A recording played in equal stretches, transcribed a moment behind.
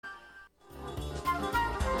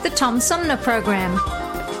The Tom Sumner Program.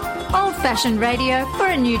 Old-fashioned radio for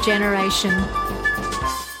a new generation.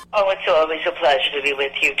 Oh, it's always a pleasure to be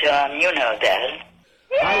with you, Tom. You know that.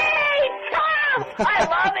 Yay, Tom! I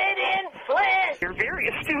love it in Flint! You're very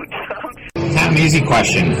astute, Tom. Not an easy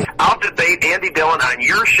question. I'll debate Andy Dillon on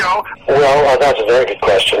your show. Well, that's a very good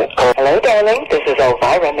question. Hello, darling. This is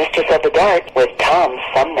Elvira, Mistress of the Dark, with Tom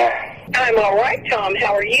Sumner. I'm all right, Tom.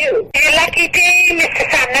 How are you? You lucky day,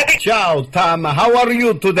 Mr. Sumner. Ciao, Tom. How are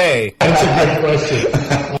you today? That's a good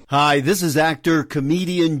question. Hi, this is actor,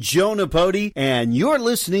 comedian Joe Napodi, and you're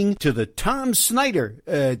listening to the Tom Smothers.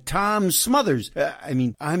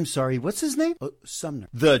 I'm sorry, what's his name? Oh, Sumner.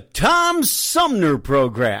 The Tom Sumner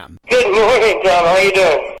Program. Good morning, Tom. How you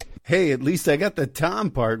doing? Hey, at least I got the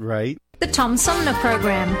Tom part right. The Tom Sumner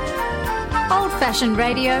Program. Old-fashioned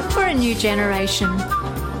radio for a new generation.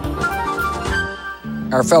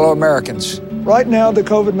 Our fellow Americans. Right now, the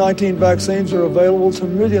COVID-19 vaccines are available to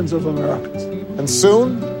millions of Americans. And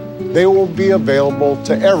soon, they will be available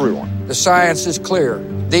to everyone. The science is clear.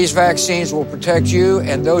 These vaccines will protect you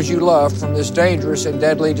and those you love from this dangerous and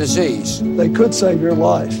deadly disease. They could save your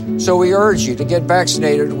life. So we urge you to get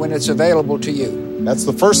vaccinated when it's available to you. That's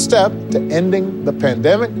the first step to ending the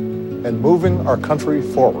pandemic and moving our country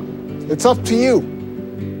forward. It's up to you.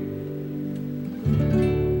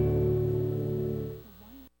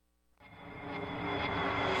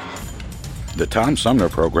 The Tom Sumner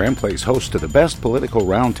Program plays host to the best political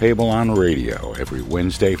roundtable on radio every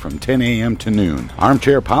Wednesday from 10 a.m. to noon.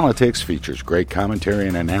 Armchair Politics features great commentary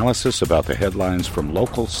and analysis about the headlines from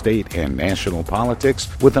local, state, and national politics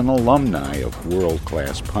with an alumni of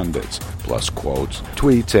world-class pundits, plus quotes,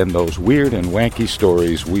 tweets, and those weird and wacky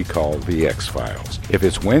stories we call the X-Files. If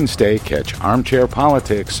it's Wednesday, catch Armchair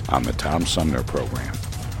Politics on the Tom Sumner Program.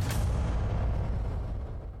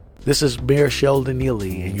 This is Mayor Sheldon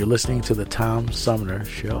Neely, and you're listening to the Tom Sumner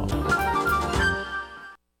Show.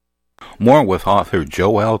 More with author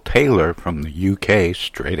Joelle Taylor from the UK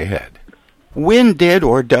straight ahead. When did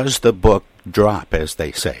or does the book drop, as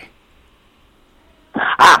they say?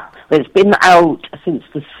 It's been out since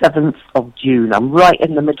the 7th of June. I'm right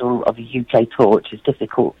in the middle of a UK tour, which is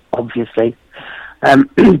difficult, obviously,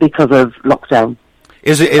 because of lockdown.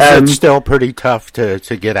 Is it still pretty tough to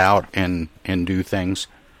get out and do things?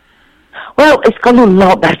 Well, it's gone a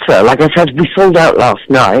lot better. Like I said, we sold out last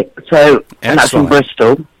night, and that's in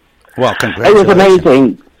Bristol. Well, congratulations. It was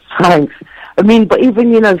amazing. Thanks. I mean, but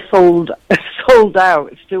even, sold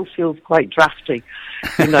out, it still feels quite drafty.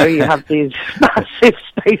 You have these massive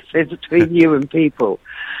spaces between you and people.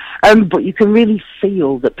 But you can really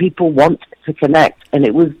feel that people want to connect. And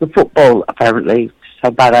it was the football, apparently. How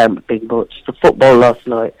bad I am at being butch. The football last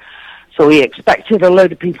night. So we expected a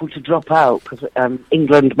load of people to drop out because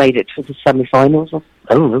England made it to the semi-finals.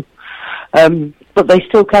 I don't know. But they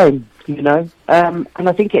still came, And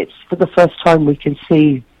I think it's for the first time we can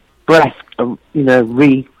see breath,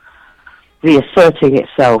 reasserting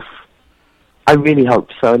itself. I really hope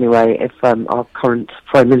so, anyway, if our current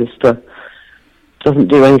Prime Minister doesn't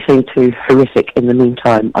do anything too horrific in the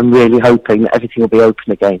meantime. I'm really hoping that everything will be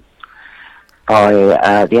open again by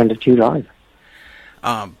the end of July.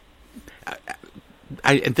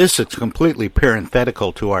 This is completely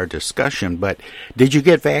parenthetical to our discussion, but did you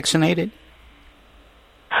get vaccinated?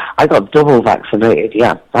 I got double vaccinated,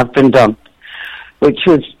 yeah. I've been done, which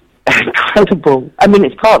was incredible. I mean,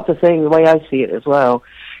 it's part of the thing, the way I see it as well.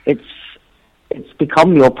 It's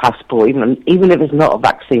become your passport, even if it's not a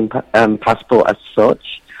vaccine passport as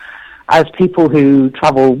such. As people who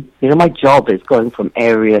travel, my job is going from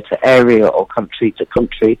area to area or country to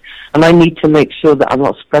country, and I need to make sure that I'm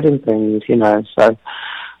not spreading things, So,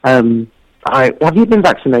 have you been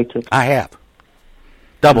vaccinated? I have.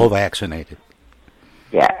 Double vaccinated.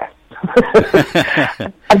 Yeah.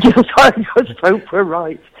 I just hope we're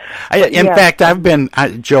right. In fact,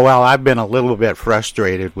 Joelle, I've been a little bit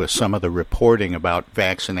frustrated with some of the reporting about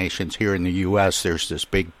vaccinations here in the U.S. There's this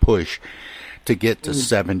big push to get to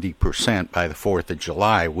 70% by the 4th of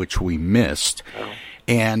July, which we missed. Oh.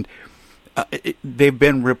 And they've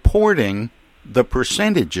been reporting the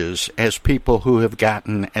percentages as people who have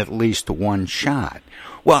gotten at least one shot.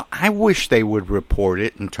 Well, I wish they would report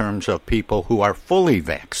it in terms of people who are fully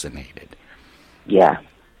vaccinated. Yeah,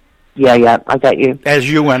 I get you. As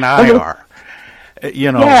you and I are.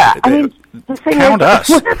 Yeah, the thing count is, us.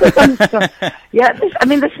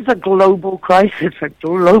 This is a global crisis, a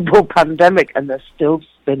global pandemic, and they're still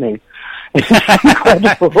spinning. It's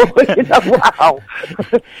incredible. Wow.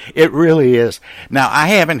 It really is. Now, I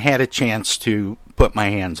haven't had a chance to put my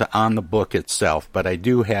hands on the book itself, but I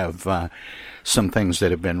do have some things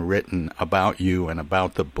that have been written about you and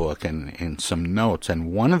about the book and some notes.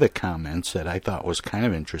 And one of the comments that I thought was kind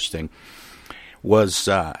of interesting was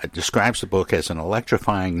describes the book as an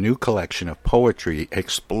electrifying new collection of poetry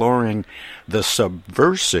exploring the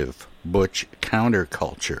subversive butch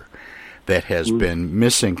counterculture that has been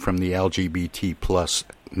missing from the LGBT plus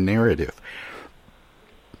narrative.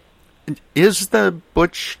 Is the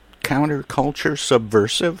butch counterculture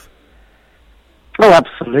subversive? Oh,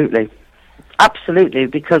 absolutely. Absolutely,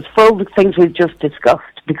 because for all the things we've just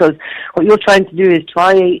discussed, because what you're trying to do is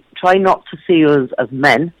try not to see us as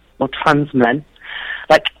men or trans men.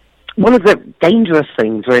 Like, one of the dangerous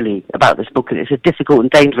things, really, about this book, and it's a difficult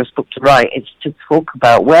and dangerous book to write, is to talk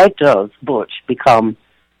about where does butch become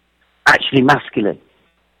actually masculine,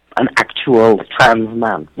 an actual trans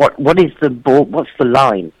man. What's the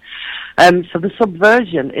line? So the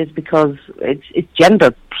subversion is because it's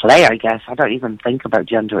gender play, I guess. I don't even think about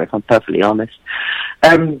gender, if I'm perfectly honest.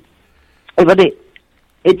 But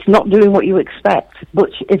it's not doing what you expect.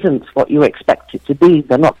 Butch isn't what you expect it to be.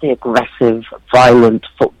 They're not the aggressive, violent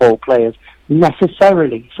football players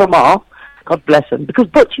necessarily. Some are, God bless them, because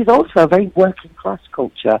butch is also a very working class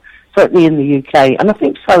culture, certainly in the UK, and I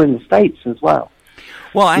think so in the States as well.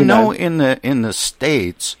 Well, I know in the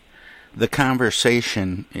States, the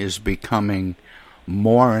conversation is becoming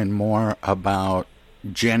more and more about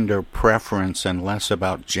gender preference and less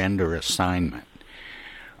about gender assignment.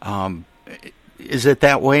 Is it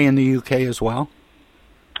that way in the UK as well?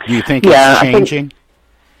 Do you think it's changing?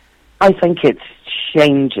 I think it's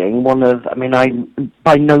changing. I'm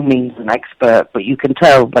by no means an expert, but you can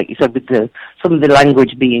tell, like you said, with some of the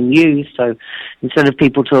language being used. So instead of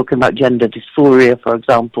people talking about gender dysphoria, for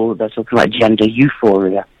example, they're talking about gender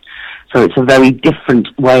euphoria. So it's a very different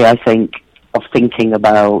way, I think, of thinking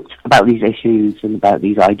about these issues and about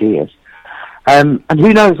these ideas. And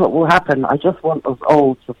who knows what will happen. I just want us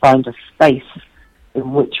all to find a space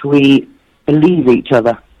in which we believe each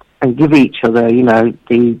other and give each other,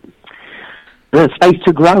 the space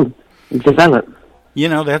to grow and develop.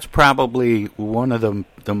 That's probably one of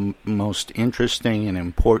the most interesting and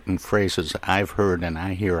important phrases I've heard, and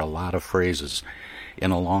I hear a lot of phrases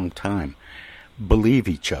in a long time. Believe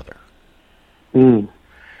each other.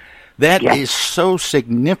 That is so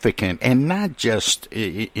significant, and not just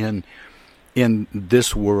in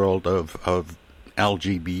this world of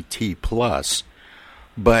LGBT plus,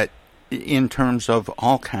 but in terms of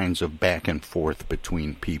all kinds of back and forth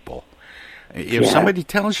between people. If somebody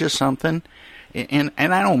tells you something, and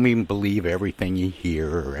I don't mean believe everything you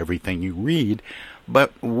hear or everything you read,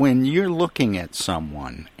 but when you're looking at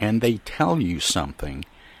someone and they tell you something,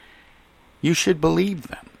 you should believe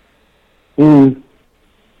them.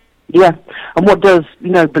 Yeah, and what does,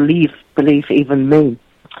 belief even mean?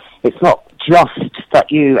 It's not just that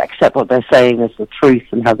you accept what they're saying as the truth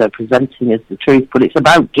and how they're presenting as the truth, but it's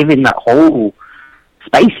about giving that whole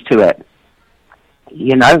space to it.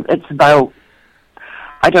 It's about,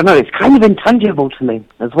 I don't know, it's kind of intangible to me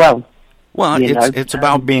as well. Well, it's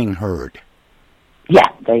about being heard. Yeah,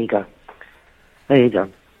 there you go.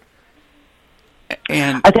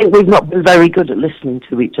 And I think we've not been very good at listening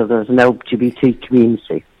to each other as an LGBT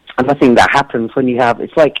community. And I think that happens when you have,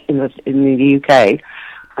 it's like in the UK,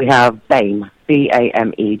 we have BAME,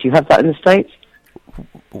 B-A-M-E. Do you have that in the States?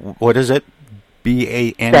 What is it?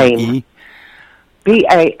 B-A-M-E?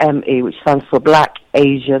 B-A-M-E, which stands for Black,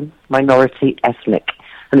 Asian, Minority, Ethnic.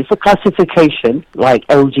 And it's a classification like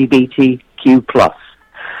LGBTQ+.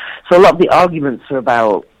 So a lot of the arguments are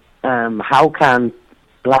about how can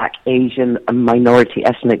Black, Asian, and minority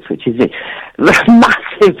ethnics, which is a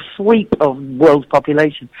massive sweep of world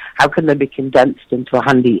population, how can they be condensed into a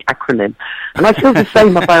handy acronym? And I feel the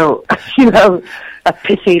same about, a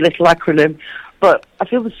pithy little acronym, but I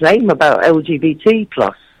feel the same about LGBT+.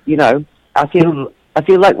 I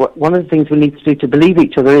feel like one of the things we need to do to believe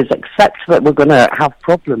each other is accept that we're going to have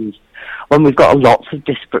problems when we've got lots of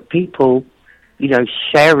disparate people,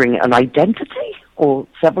 sharing an identity or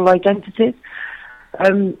several identities.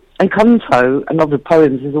 And Canto and other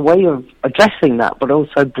poems is a way of addressing that, but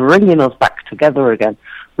also bringing us back together again,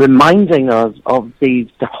 reminding us of the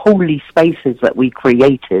holy spaces that we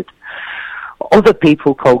created. Other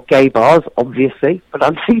people called gay bars, obviously, but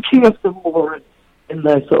I'm thinking of them more in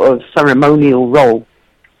their sort of ceremonial role.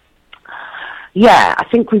 Yeah, I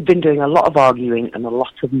think we've been doing a lot of arguing and a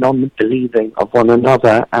lot of non-believing of one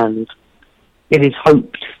another, and it is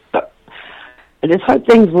hoped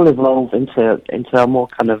things will evolve into a more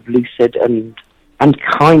kind of lucid and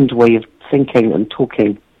kind way of thinking and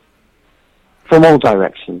talking from all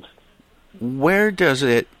directions. Where does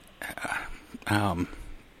it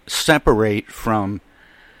separate from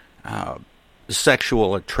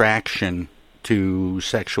sexual attraction to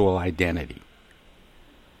sexual identity?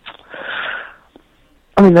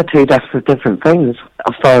 I mean, they're two different things,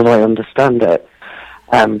 as far as I understand it.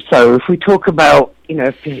 So if we talk about,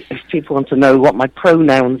 if people want to know what my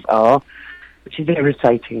pronouns are, which is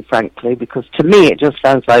irritating, frankly, because to me it just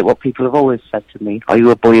sounds like what people have always said to me, are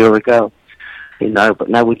you a boy or a girl? But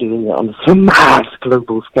now we're doing it on some mass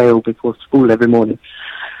global scale before school every morning.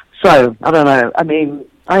 So, I don't know. I mean,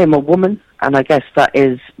 I am a woman, and I guess that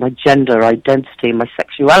is my gender identity. My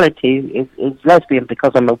sexuality is lesbian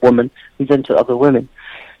because I'm a woman who's into other women.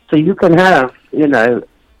 So you can have, they're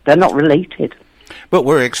not related. But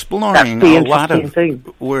we're exploring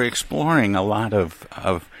a lot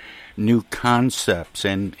of new concepts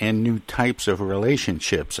and new types of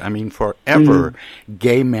relationships. I mean, forever,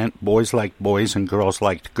 gay meant boys liked boys and girls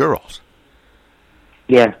liked girls.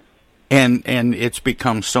 Yeah. And it's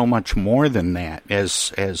become so much more than that,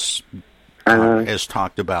 as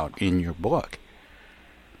talked about in your book.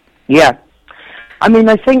 Yeah. I mean,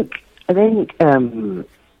 I think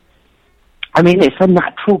it's a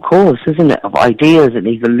natural course, isn't it, of ideas and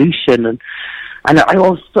evolution, and I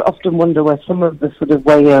also often wonder where some of the sort of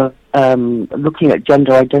way of looking at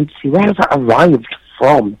gender identity, where has that arrived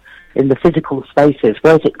from in the physical spaces?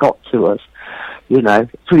 Where has it got to us?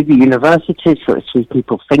 Through the universities, so it's through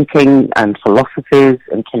people thinking and philosophies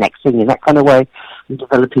and connecting in that kind of way and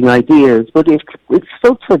developing ideas. But it's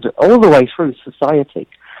filtered all the way through society,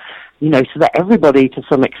 so that everybody to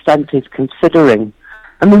some extent is considering.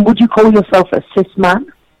 I mean, would you call yourself a cis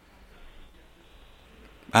man?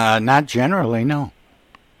 Not generally, no.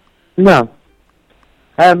 No.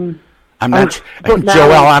 I'm not,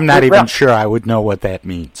 Joelle, I'm not even sure I would know what that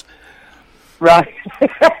means. Right.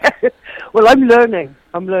 Well, I'm learning.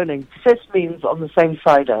 Cis means on the same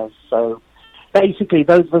side as. So basically,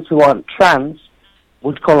 those of us who aren't trans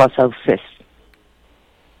would call ourselves cis.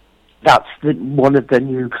 That's one of the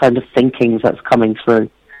new kind of thinkings that's coming through.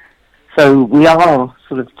 So we are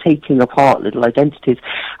sort of taking apart little identities.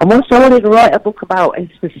 And whilst I wanted to write a book about a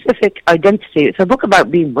specific identity, it's a book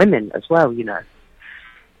about being women as well,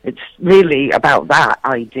 It's really about that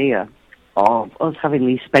idea of us having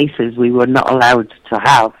these spaces we were not allowed to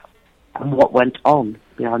have and what went on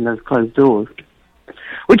behind those closed doors.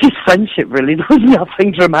 Which is friendship, really. There was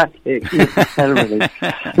nothing dramatic necessarily.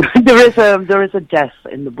 there is a death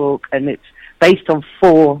in the book, and it's based on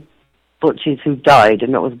 4 butches who died,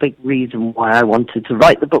 and that was a big reason why I wanted to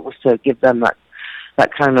write the book, was to give them that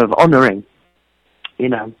kind of honouring,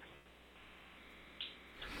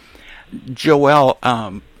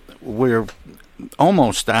 Joelle, we're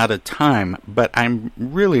almost out of time, but I'm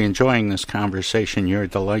really enjoying this conversation. You're a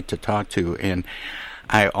delight to talk to, and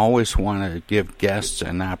I always want to give guests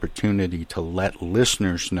an opportunity to let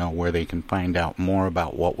listeners know where they can find out more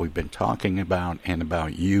about what we've been talking about and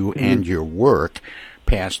about you and your work,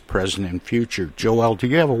 past, present, and future. Joelle, do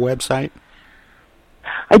you have a website?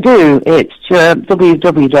 I do. It's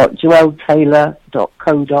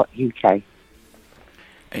www.joelletaylor.co.uk.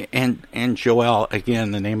 And Joelle,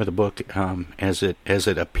 again, the name of the book, as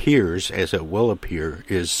it appears, as it will appear,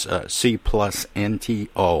 is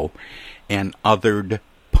C+NTO and Othered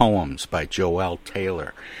Poems by Joelle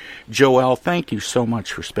Taylor. Joelle, thank you so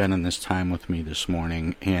much for spending this time with me this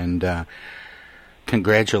morning, and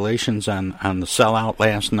congratulations on the sellout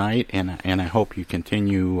last night, and I hope you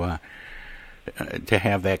continue to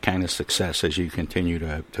have that kind of success as you continue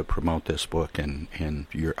to promote this book and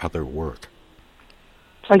your other work.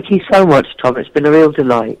 Thank you so much, Tom. It's been a real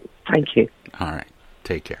delight. Thank you. All right.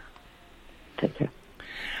 Take care. Take care.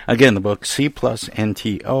 Again, the book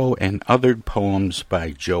C+NTO and Othered Poems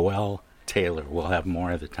by Joelle Taylor. We'll have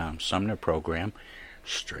more of the Tom Sumner program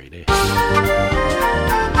straight ahead.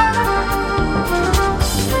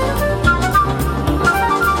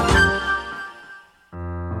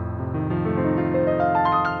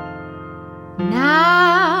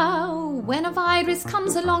 Now, when a virus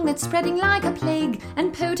comes along that's spreading like a plague,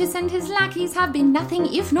 and POTUS and his lackeys have been nothing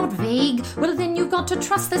if not vague, well then you've got to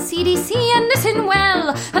trust the CDC and listen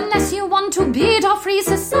well, unless you want to bid our free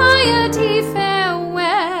society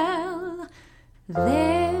farewell.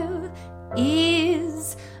 There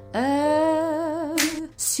is a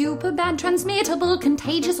super bad, transmittable,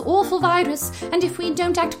 contagious, awful virus, and if we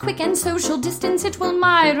don't act quick and social distance, it will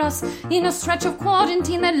mire us in a stretch of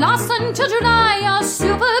quarantine that lasts until July. A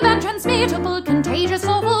super bad, transmittable, contagious,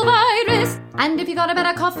 awful virus. And if you got a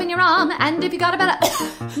better cough in your arm, and if you got a better...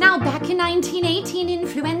 Now, back in 1918,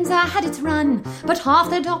 influenza had its run, but half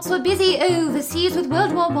the docs were busy overseas with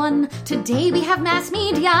World War I. Today we have mass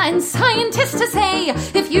media and scientists to say,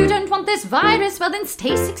 if you don't want this virus, well then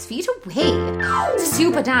stay 6 feet away.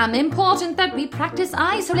 Super damn important that we practice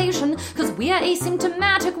isolation, because we're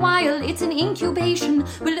asymptomatic while it's in incubation.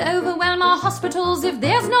 We'll overwhelm our hospitals if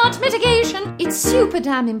there's not mitigation. It's super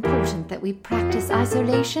damn important that we practice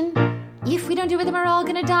isolation. If we don't do it, then we're all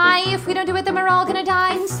gonna die. If we don't do it, then we're all gonna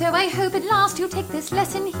die. And so I hope at last you'll take this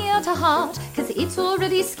lesson here to heart, cause it's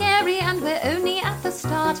already scary and we're only at the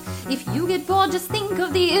start. If you get bored, just think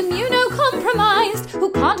of the immunocompromised,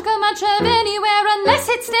 who can't go much of anywhere unless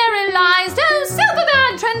it's sterilized. Oh, super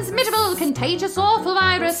bad, transmittable, contagious, awful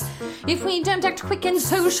virus. If we don't act quick and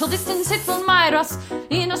social distance, it will mire us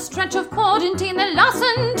in a stretch of quarantine that lasts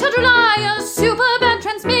until July. A super bad,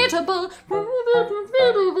 transmittable,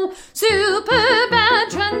 super bad,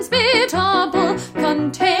 transmittable,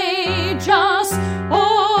 contagious,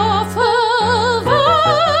 awful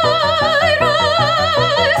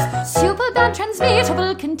virus. Super bad,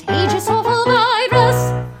 transmittable, contagious, awful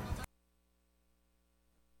virus.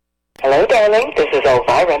 Hello, darling. This is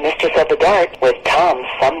Elvira, Mistress of the Dark, with Tom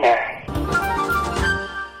Sumner.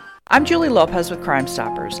 I'm Julie Lopez with Crime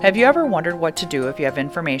Stoppers. Have you ever wondered what to do if you have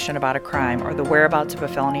information about a crime or the whereabouts of a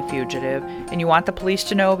felony fugitive and you want the police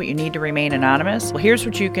to know but you need to remain anonymous? Well, here's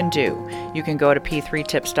what you can do. You can go to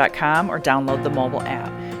p3tips.com or download the mobile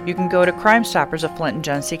app. You can go to Crime Stoppers of Flint and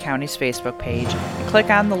Genesee County's Facebook page and click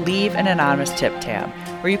on the Leave an Anonymous Tip tab,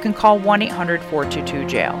 where you can call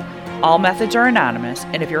 1-800-422-JAIL. All methods are anonymous,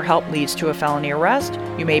 and if your help leads to a felony arrest,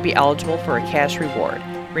 you may be eligible for a cash reward.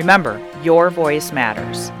 Remember, your voice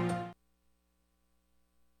matters.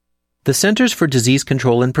 The Centers for Disease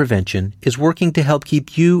Control and Prevention is working to help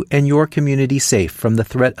keep you and your community safe from the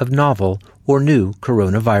threat of novel or new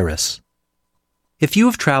coronavirus. If you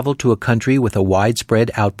have traveled to a country with a widespread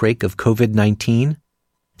outbreak of COVID-19,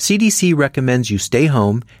 CDC recommends you stay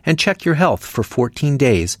home and check your health for 14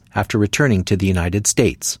 days after returning to the United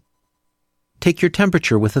States. Take your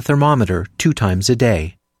temperature with a thermometer 2 times a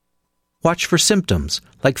day. Watch for symptoms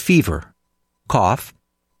like fever, cough,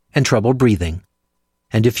 and trouble breathing.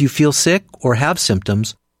 And if you feel sick or have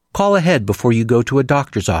symptoms, call ahead before you go to a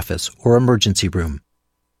doctor's office or emergency room.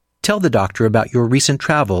 Tell the doctor about your recent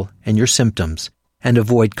travel and your symptoms, and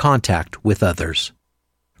avoid contact with others.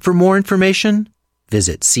 For more information,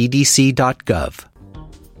 visit cdc.gov.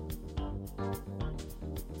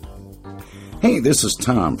 Hey, this is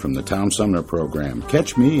Tom from the Tom Sumner Program.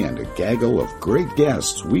 Catch me and a gaggle of great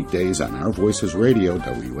guests weekdays on Our Voices Radio,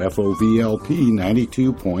 WFOVLP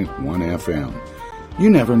 92.1 FM. You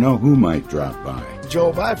never know who might drop by.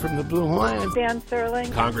 Joelle from the Blue Hawaiian. Dan Sterling.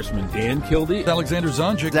 Congressman Dan Kildee. Alexander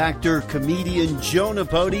Zonjic. Actor, comedian Jonah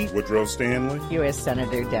Pody. Woodrow Stanley. U.S.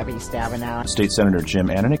 Senator Debbie Stabenow. State Senator Jim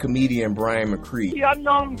Ananich. Comedian Brian McCree. The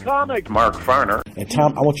unknown comic. Mark Farner. And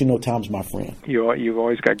Tom, I want you to know Tom's my friend. You've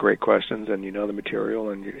always got great questions, and you know the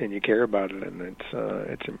material, and you care about it, and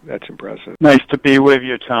that's impressive. Nice to be with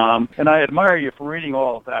you, Tom. And I admire you for reading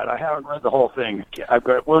all of that. I haven't read the whole thing. I've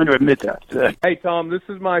got willing to admit that. Hey, Tom, this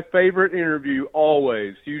is my favorite interview always.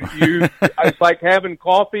 It's like having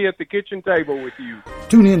coffee at the kitchen table with you.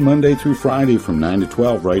 Tune in Monday through Friday from 9 to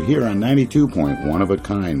 12 right here on 92.1 of a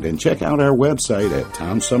kind, and check out our website at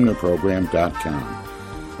TomSumnerProgram.com.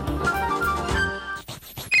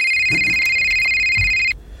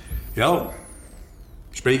 Yo,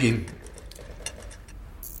 speaking.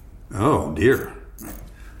 Oh, dear.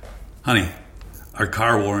 Honey, our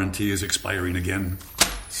car warranty is expiring again.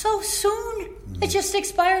 So soon? It just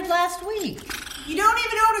expired last week. You don't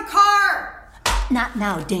even own a car! Not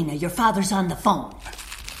now, Dana. Your father's on the phone.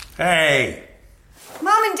 Hey!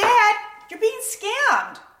 Mom and Dad, you're being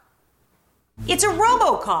scammed. It's a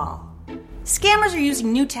robocall. Scammers are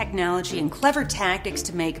using new technology and clever tactics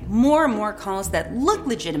to make more and more calls that look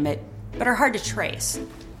legitimate but are hard to trace.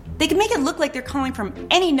 They can make it look like they're calling from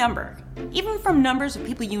any number, even from numbers of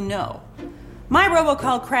people you know. My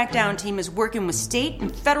robocall crackdown team is working with state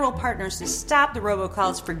and federal partners to stop the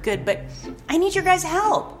robocalls for good, but I need your guys'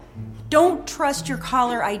 help. Don't trust your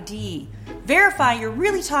caller ID. Verify you're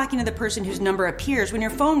really talking to the person whose number appears when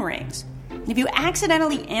your phone rings. And if you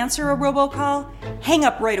accidentally answer a robocall, hang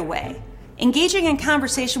up right away. Engaging in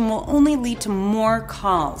conversation will only lead to more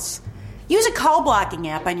calls. Use a call blocking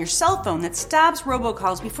app on your cell phone that stops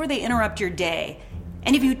robocalls before they interrupt your day.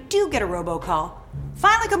 And if you do get a robocall,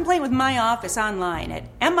 file a complaint with my office online at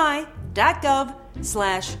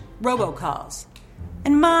mi.gov/robocalls.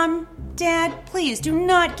 And Mom, Dad, please do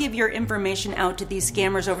not give your information out to these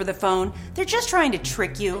scammers over the phone. They're just trying to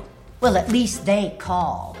trick you. Well, at least they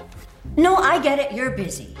call. No, I get it, you're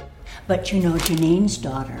busy. But you know Janine's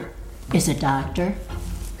daughter is a doctor.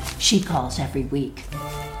 She calls every week.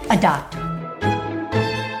 A doctor.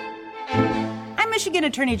 I'm Michigan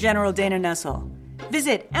Attorney General Dana Nessel.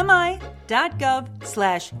 Visit mi.gov/AG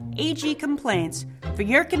complaints for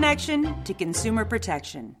your connection to consumer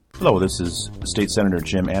protection. Hello, this is State Senator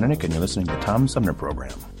Jim Ananich, and you're listening to the Tom Sumner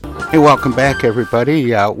Program. Hey, welcome back,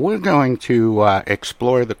 everybody. We're going to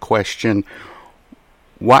explore the question,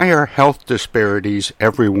 why are health disparities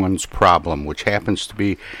everyone's problem, which happens to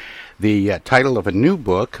be the title of a new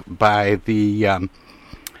book by the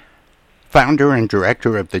founder and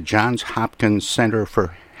director of the Johns Hopkins Center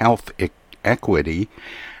for Health Equity.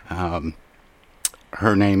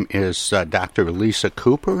 Her name is Dr. Lisa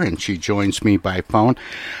Cooper, and she joins me by phone.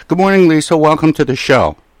 Good morning, Lisa. Welcome to the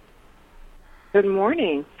show. Good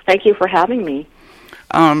morning. Thank you for having me.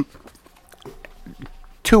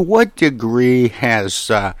 To what degree has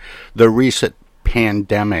the recent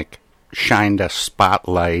pandemic shined a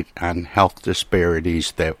spotlight on health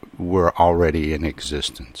disparities that were already in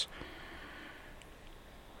existence?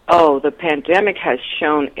 Oh, the pandemic has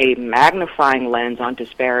shown a magnifying lens on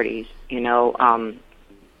disparities.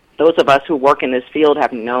 Those of us who work in this field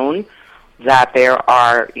have known that there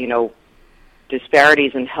are,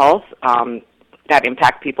 disparities in health that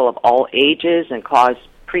impact people of all ages and cause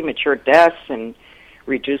premature deaths and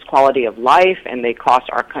reduce quality of life, and they cost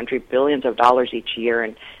our country billions of dollars each year,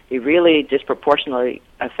 and they really disproportionately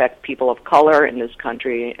affect people of color in this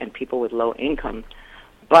country and people with low income.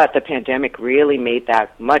 But the pandemic really made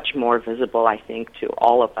that much more visible, I think, to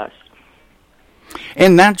all of us.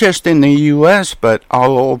 And not just in the U.S., but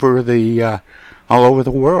all over the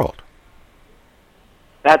world.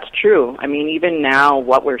 That's true. I mean, even now,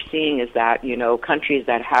 what we're seeing is that, countries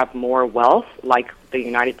that have more wealth, like the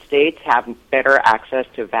United States, have better access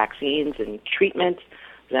to vaccines and treatments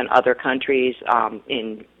than other countries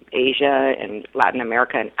in Asia and Latin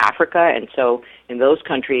America and Africa. And so in those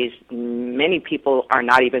countries, many people are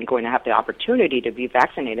not even going to have the opportunity to be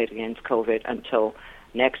vaccinated against COVID until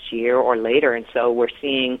next year or later. And so we're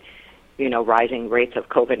seeing rising rates of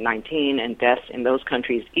COVID-19 and deaths in those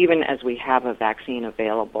countries, even as we have a vaccine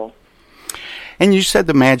available. And you said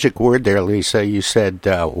the magic word there, Lisa. You said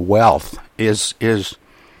wealth.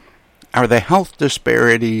 Are the health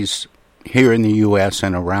disparities here in the U.S.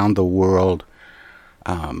 and around the world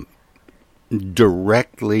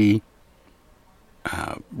directly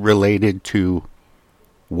related to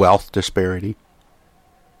wealth disparity?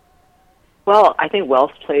 Well, I think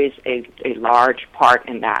wealth plays a large part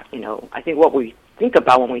in that. I think what we think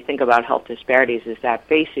about when we think about health disparities is that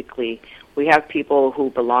basically we have people who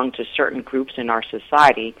belong to certain groups in our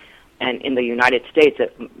society, and in the United States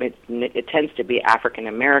it tends to be African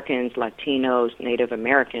Americans, Latinos, Native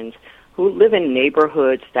Americans, who live in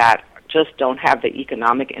neighborhoods that just don't have the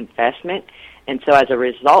economic investment, and so as a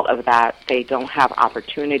result of that, they don't have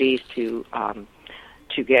opportunities to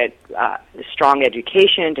get strong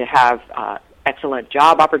education, to have excellent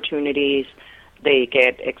job opportunities. They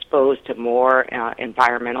get exposed to more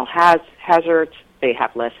environmental hazards. They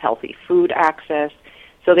have less healthy food access.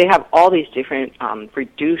 So they have all these different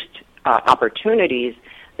reduced opportunities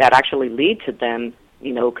that actually lead to them,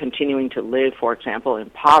 continuing to live, for example, in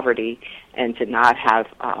poverty and to not have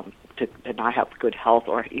good health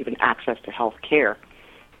or even access to health care.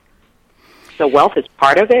 So wealth is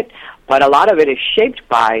part of it, but a lot of it is shaped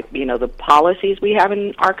by, the policies we have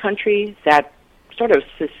in our country that sort of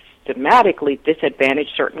systematically disadvantage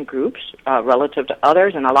certain groups relative to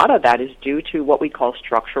others, and a lot of that is due to what we call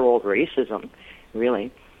structural racism,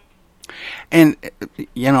 really. And,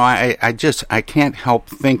 I can't help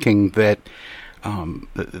thinking that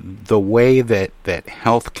the way that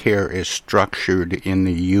healthcare is structured in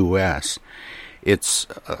the U.S., it's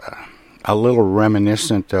a little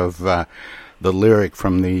reminiscent of the lyric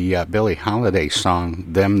from the Billie Holiday song,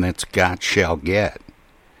 "Them That's Got Shall Get."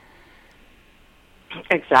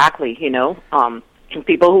 Exactly,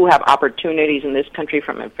 people who have opportunities in this country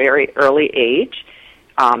from a very early age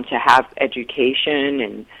to have education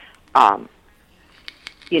and,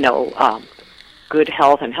 good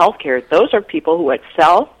health and health care, those are people who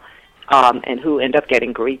excel and who end up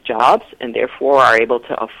getting great jobs and therefore are able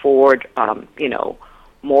to afford,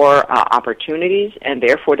 more opportunities and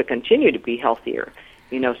therefore to continue to be healthier.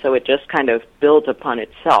 So it just kind of builds upon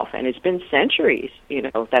itself. And it's been centuries,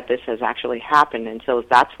 that this has actually happened. And so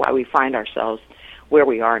that's why we find ourselves where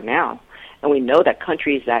we are now. And we know that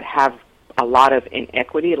countries that have a lot of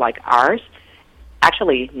inequity like ours,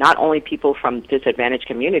 actually not only people from disadvantaged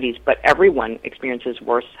communities, but everyone experiences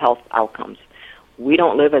worse health outcomes. we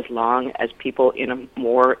don't live as long as people in a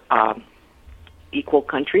more equal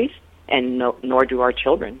countries, and nor do our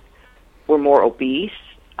children. We're more obese.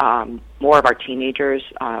 More of our teenagers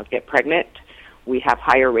get pregnant. We have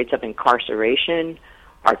higher rates of incarceration.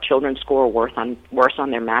 Our children score worse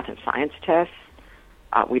on their math and science tests.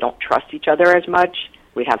 We don't trust each other as much.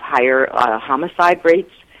 We have higher homicide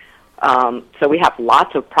rates. So we have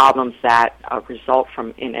lots of problems that result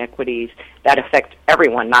from inequities that affect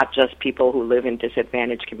everyone, not just people who live in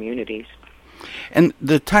disadvantaged communities. And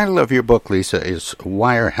the title of your book, Lisa, is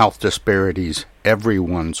Why Are Health Disparities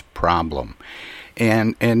Everyone's Problem?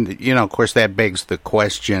 And you know, of course, that begs the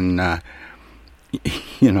question,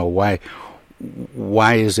 you know,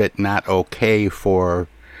 why is it not okay for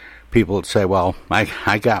people to say, well,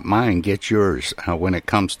 I got mine, get yours, when it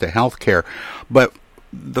comes to health care? But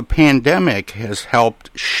the pandemic has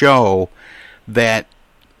helped show that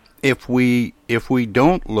if we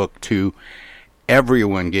don't look to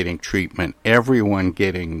everyone getting treatment, everyone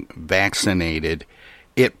getting vaccinated,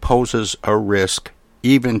 it poses a risk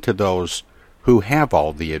even to those who have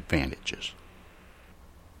all the advantages.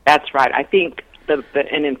 That's right. I think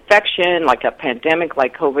an infection like a pandemic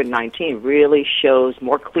like COVID-19 really shows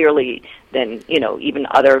more clearly than, you know, even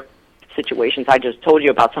other situations. I just told you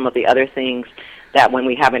about some of the other things that when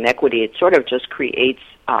we have inequity, it sort of just creates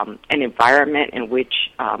an environment in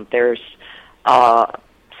which there's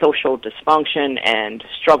social dysfunction and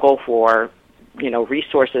struggle for, you know,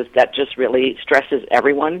 resources that just really stresses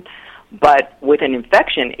everyone. But with an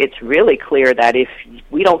infection, it's really clear that if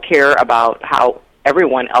we don't care about how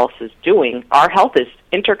everyone else is doing, our health is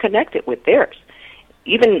interconnected with theirs.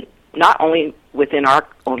 Even not only within our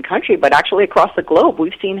own country, but actually across the globe.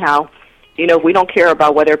 We've seen how, you know, we don't care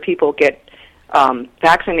about whether people get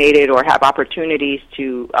vaccinated or have opportunities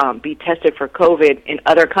to be tested for COVID in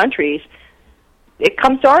other countries. It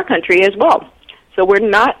comes to our country as well. So we're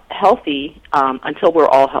not healthy until we're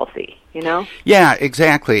all healthy, you know? Yeah,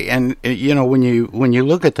 exactly. And, you know, when you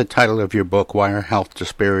look at the title of your book, Why Are Health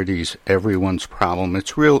Disparities Everyone's Problem,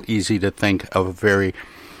 it's real easy to think of a very,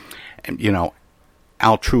 you know,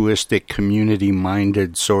 altruistic,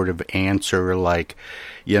 community-minded sort of answer like,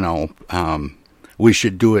 you know, we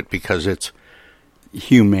should do it because it's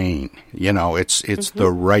humane. You know, it's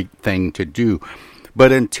the right thing to do.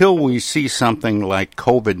 But until we see something like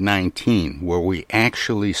COVID-19, where we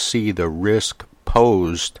actually see the risk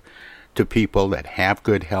posed to people that have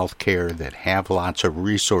good health care, that have lots of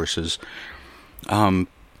resources,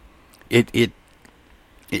 it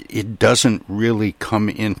doesn't really come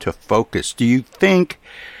into focus. Do you think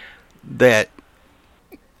that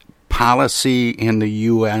policy in the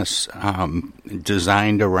U.S.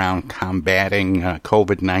 Designed around combating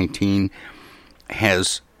COVID-19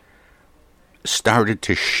 has started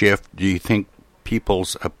to shift? Do you think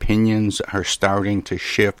people's opinions are starting to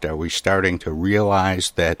shift? Are we starting to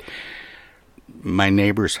realize that my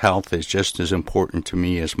neighbor's health is just as important to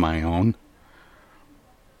me as my own?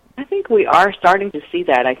 I think we are starting to see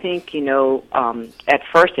that. I think, you know, at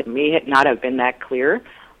first it may not have been that clear,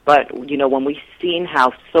 but, you know, when we've seen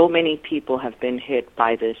how so many people have been hit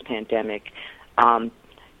by this pandemic,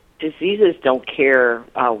 diseases don't care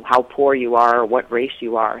how poor you are or what race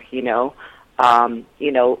you are, you know.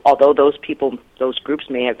 Although those groups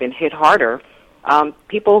may have been hit harder,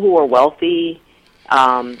 people who are wealthy,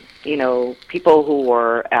 people who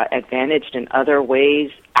were advantaged in other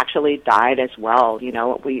ways actually died as well. You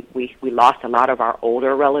know, we lost a lot of our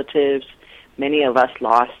older relatives. Many of us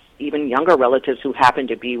lost even younger relatives who happened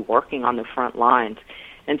to be working on the front lines.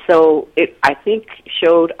 And so it, I think,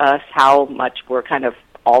 showed us how much we're kind of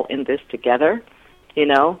all in this together, you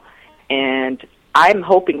know. And I'm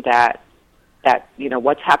hoping that you know,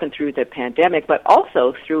 what's happened through the pandemic, but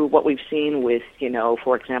also through what we've seen with, you know,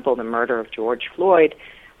 for example, the murder of George Floyd,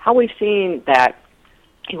 how we've seen that,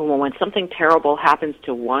 you know, when something terrible happens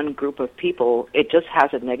to one group of people, it just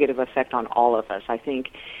has a negative effect on all of us. I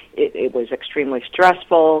think it was extremely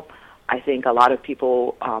stressful. I think a lot of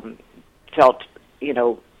people felt, you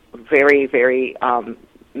know, very, very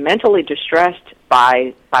mentally distressed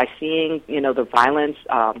by seeing, you know, the violence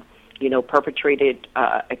perpetrated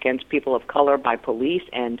against people of color by police.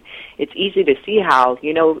 And it's easy to see how,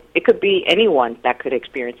 you know, it could be anyone that could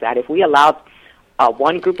experience that. If we allowed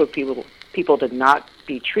one group of people to not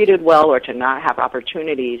be treated well or to not have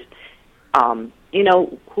opportunities, you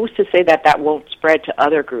know, who's to say that won't spread to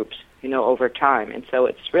other groups, you know, over time? And so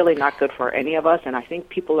it's really not good for any of us, and I think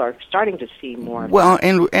people are starting to see more. Well,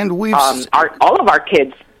 and we've... all of our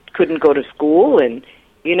kids couldn't go to school, and,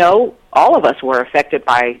 you know, all of us were affected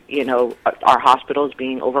by, you know, our hospitals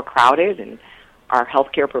being overcrowded and our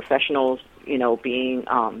healthcare professionals being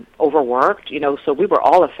overworked, so we were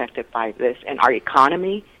all affected by this, and our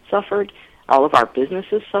economy suffered. All of our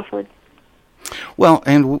businesses suffered. Well,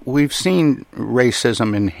 and we've seen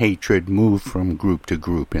racism and hatred move from group to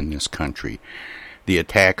group in this country. The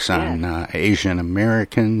attacks on Asian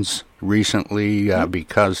Americans recently,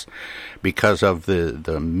 because of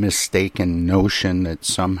the mistaken notion that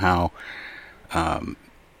somehow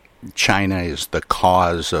China is the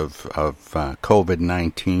cause of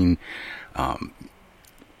COVID-19.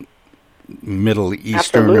 Middle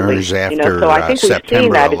Easterners after so I think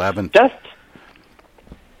September 11th.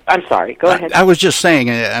 I'm sorry, go ahead. I was just saying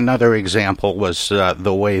another example was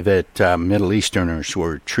the way that Middle Easterners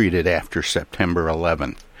were treated after September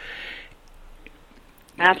 11th.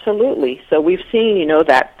 Absolutely. So we've seen,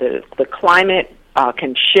 that the climate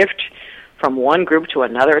can shift from one group to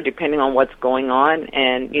another depending on what's going on.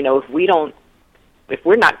 And, if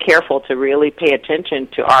we're not careful to really pay attention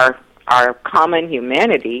to our common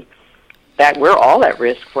humanity, that we're all at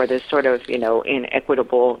risk for this sort of,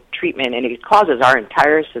 inequitable treatment, and it causes our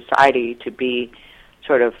entire society to be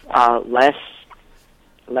sort of less,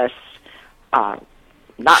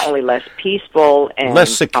 not only less peaceful and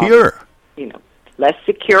less secure. Less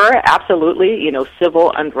secure, absolutely.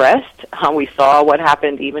 Civil unrest. We saw what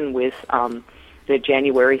happened even with the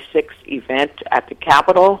January 6th event at the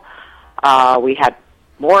Capitol. We had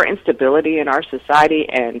more instability in our society,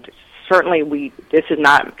 and certainly this is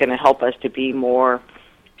not going to help us to be more,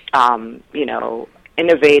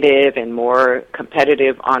 innovative and more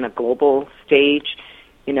competitive on a global stage.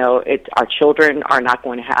 Our children are not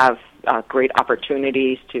going to have great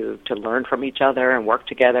opportunities to learn from each other and work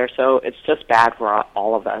together. So it's just bad for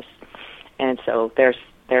all of us. And so there's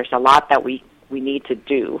a lot that we need to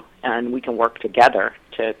do, and we can work together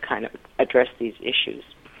to kind of address these issues.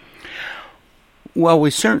 Well, we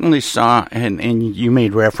certainly saw, and you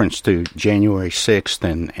made reference to January 6th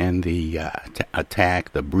and the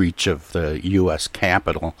attack, the breach of the U.S.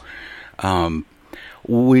 Capitol.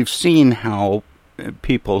 We've seen how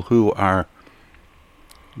people who are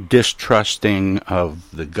distrusting of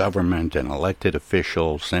the government and elected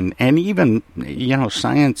officials and even,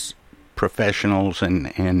 science professionals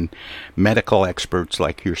and medical experts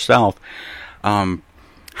like yourself,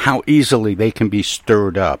 how easily they can be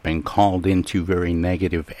stirred up and called into very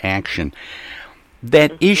negative action.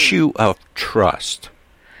 That issue of trust,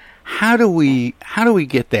 how do we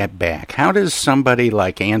get that back? How does somebody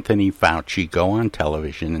like Anthony Fauci go on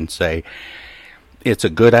television and say it's a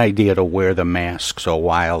good idea to wear the masks a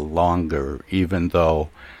while longer, even though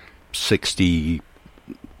 60+%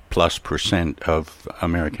 of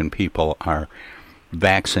American people are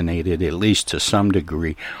vaccinated, at least to some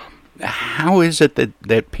degree? How is it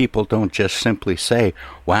that people don't just simply say,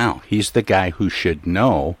 wow, he's the guy who should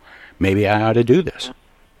know, maybe I ought to do this?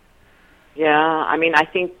 Yeah, I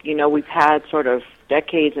think, we've had sort of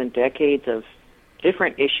decades and decades of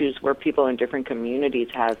different issues where people in different communities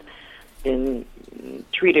have been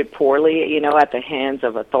treated poorly, at the hands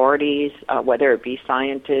of authorities, whether it be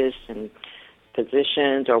scientists and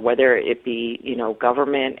physicians or whether it be,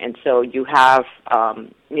 government. And so you have,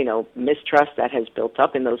 mistrust that has built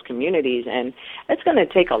up in those communities. And it's going to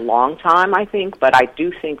take a long time, I think, but I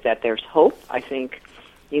do think that there's hope. I think,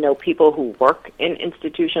 people who work in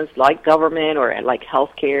institutions like government or like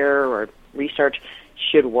healthcare or research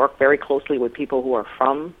should work very closely with people who are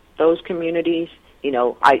from those communities.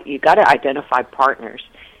 You got to identify partners.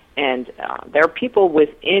 And there are people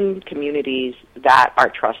within communities that are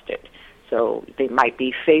trusted. So they might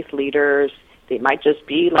be faith leaders. They might just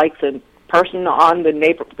be like the person on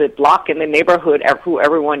the block in the neighborhood who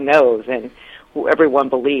everyone knows and who everyone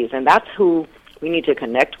believes. And that's who we need to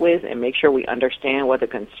connect with and make sure we understand what the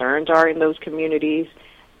concerns are in those communities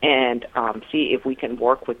and see if we can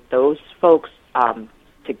work with those folks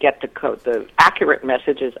to get the accurate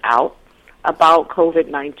messages out about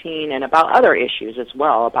COVID-19 and about other issues as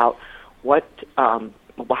well, about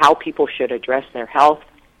how people should address their health.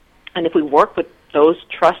 And if we work with those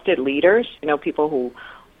trusted leaders, people who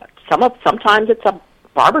sometimes it's a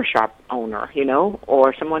barbershop owner,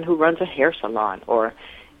 or someone who runs a hair salon, or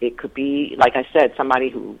it could be, like I said, somebody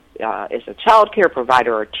who is a child care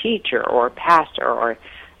provider or teacher or a pastor or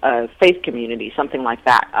a faith community, something like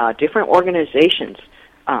that. Different organizations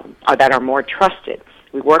that are more trusted.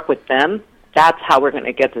 We work with them. That's how we're going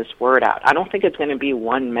to get this word out. I don't think it's going to be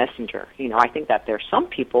one messenger. I think that there's some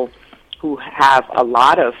people who have a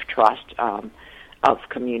lot of trust of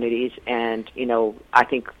communities, and I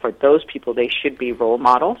think for those people they should be role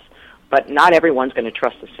models, but not everyone's going to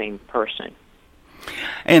trust the same person.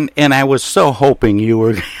 And I was so hoping you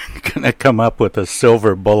were going to come up with a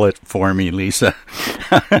silver bullet for me, Lisa.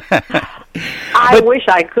 I wish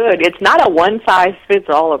I could. It's not a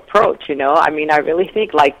one-size-fits-all approach, you know. I mean, I really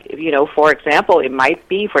think, like, you know, for example, it might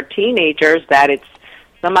be for teenagers that it's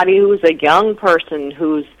somebody who's a young person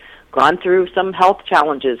who's gone through some health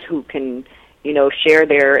challenges who can, you know, share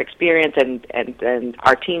their experience, and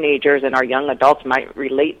our teenagers and our young adults might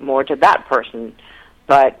relate more to that person.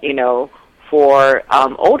 But, you know, for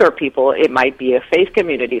older people, it might be a faith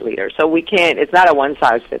community leader. So it's not a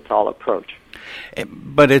one-size-fits-all approach.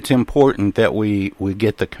 But it's important that we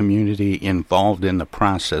get the community involved in the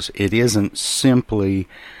process. It isn't simply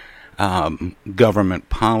government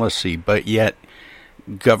policy, but yet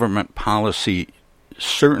government policy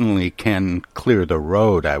certainly can clear the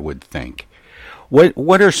road, I would think.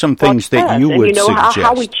 What are some things that you would suggest?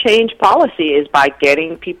 How we change policy is by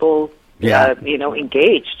getting people, you know,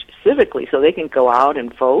 engaged civically, so they can go out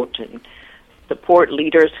and vote and support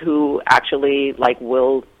leaders who actually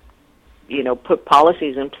will, you know, put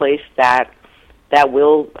policies in place that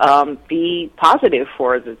will be positive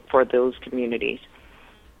for those communities.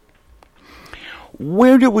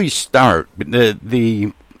 Where do we start?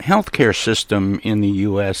 The healthcare system in the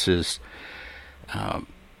U.S. is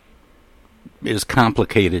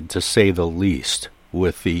complicated, to say the least,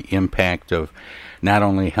 with the impact of not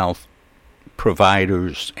only health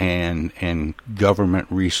providers and government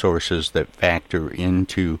resources that factor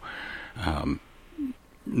into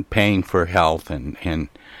paying for health and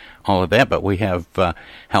all of that, but we have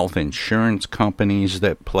health insurance companies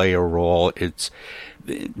that play a role.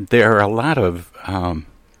 There are a lot of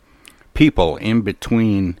people in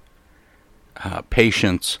between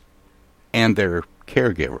patients and their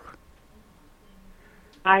caregiver.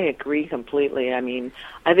 I agree completely. I mean,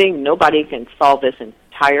 I think nobody can solve this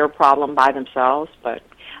entire problem by themselves, but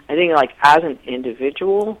I think, like, as an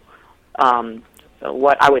individual,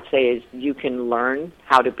 what I would say is you can learn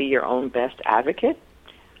how to be your own best advocate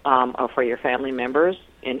for your family members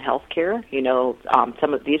in healthcare. You know,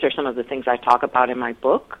 these are some of the things I talk about in my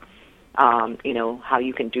book. You know, how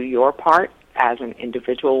you can do your part as an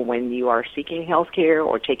individual when you are seeking healthcare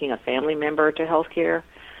or taking a family member to healthcare.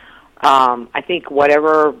 I think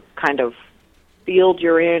whatever kind of field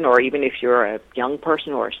you're in, or even if you're a young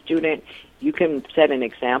person or a student, you can set an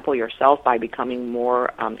example yourself by becoming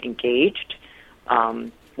more engaged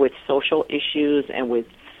with social issues and with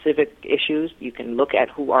civic issues. You can look at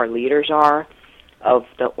who our leaders are of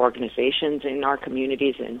the organizations in our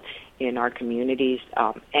communities and in our communities,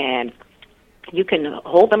 and you can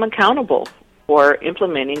hold them accountable for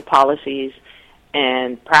implementing policies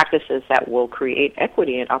and practices that will create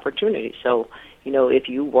equity and opportunity. So, you know, if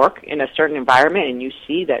you work in a certain environment and you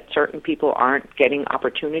see that certain people aren't getting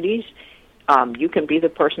opportunities, you can be the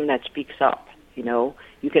person that speaks up. You know,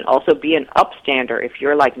 you can also be an upstander if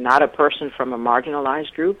you're not a person from a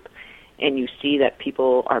marginalized group and you see that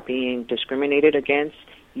people are being discriminated against.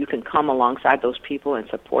 You can come alongside those people and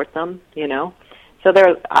support them. You know, so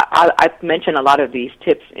I've mentioned a lot of these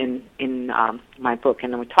tips in my book,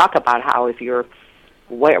 and then we talk about how if you're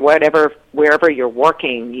wherever you're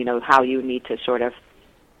working, you know, how you need to sort of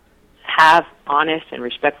have honest and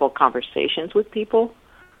respectful conversations with people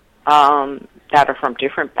that are from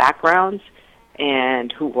different backgrounds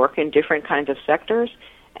and who work in different kinds of sectors,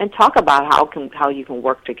 and talk about how you can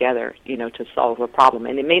work together, you know, to solve a problem.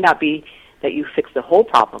 And it may not be that you fix the whole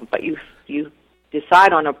problem, but you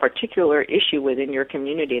decide on a particular issue within your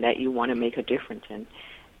community that you want to make a difference in.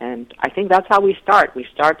 And I think that's how we start. We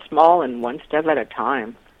start small and one step at a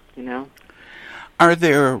time, you know. Are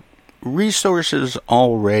there resources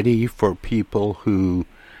already for people who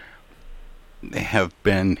have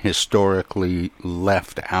been historically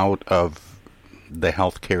left out of the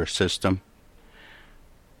healthcare system?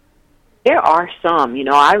 There are some. You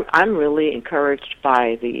know, I'm really encouraged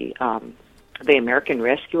by the American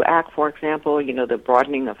Rescue Act, for example, you know, the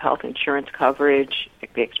broadening of health insurance coverage,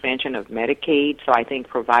 the expansion of Medicaid. So I think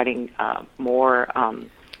providing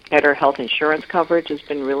better health insurance coverage has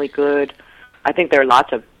been really good. I think there are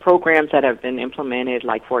lots of programs that have been implemented,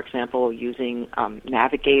 like, for example, using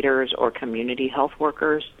navigators or community health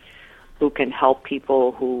workers who can help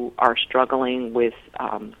people who are struggling with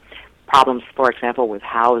problems, for example, with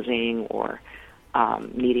housing or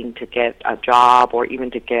needing to get a job or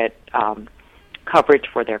even to get coverage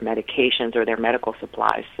for their medications or their medical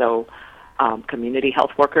supplies. So community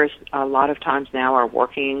health workers a lot of times now are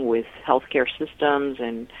working with healthcare systems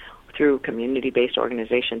and through community-based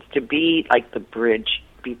organizations to be like the bridge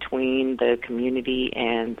between the community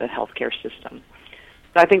and the healthcare system.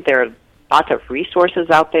 So I think there are lots of resources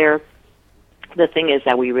out there. The thing is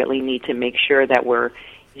that we really need to make sure that we're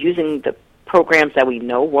using the programs that we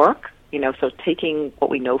know work So taking what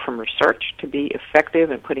we know from research to be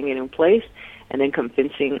effective and putting it in place, and then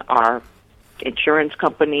convincing our insurance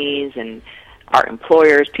companies and our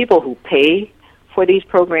employers, people who pay for these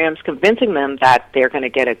programs, convincing them that they're going to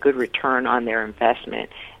get a good return on their investment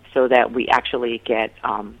so that we actually get,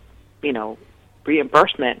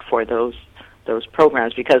 reimbursement for those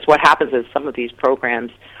programs. Because what happens is some of these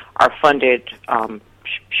programs are funded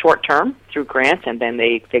short-term through grants, and then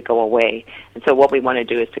they go away. And so what we want to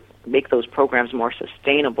do is to make those programs more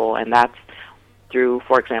sustainable, and that's through,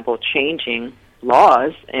 for example, changing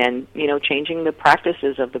laws and, changing the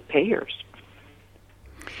practices of the payers.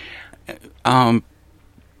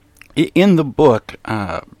 In the book,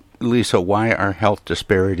 Lisa, Why Are Health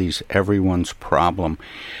Disparities Everyone's Problem?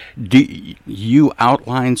 Do you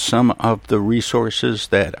outline some of the resources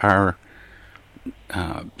that are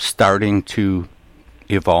starting to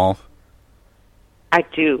evolve? I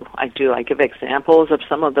do. I give examples of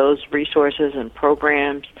some of those resources and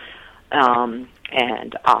programs, and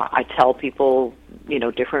I tell people,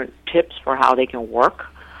 different tips for how they can work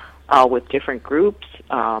with different groups,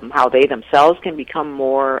 how they themselves can become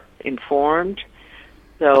more informed.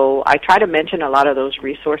 So I try to mention a lot of those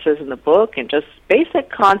resources in the book and just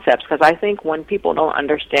basic concepts, because I think when people don't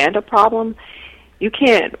understand a problem, you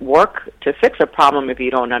can't work to fix a problem if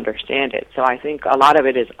you don't understand it. So I think a lot of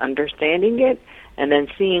it is understanding it and then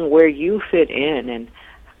seeing where you fit in and,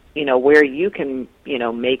 where you can,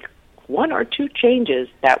 make one or two changes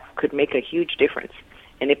that could make a huge difference.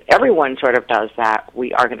 And if everyone sort of does that,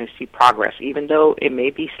 we are going to see progress, even though it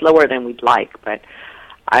may be slower than we'd like. But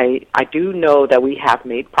I do know that we have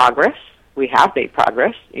made progress. We have made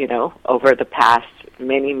progress, over the past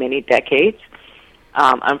many, many decades.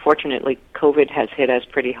 Unfortunately, COVID has hit us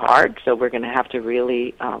pretty hard, so we're going to have to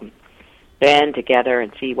really band together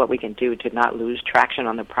and see what we can do to not lose traction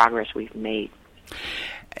on the progress we've made.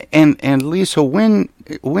 And Lisa, when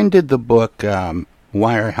did the book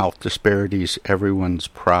Why Are Health Disparities Everyone's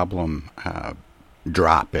Problem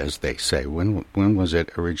drop, as they say? When was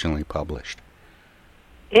it originally published?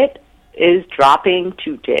 It is dropping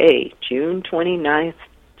today, June 29th,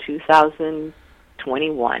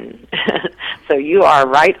 2021. So you are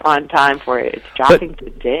right on time for it. It's dropping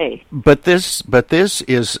today. But this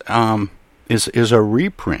is a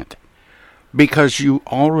reprint, because you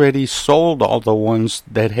already sold all the ones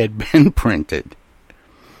that had been printed.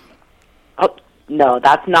 Oh, no,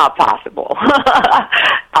 that's not possible.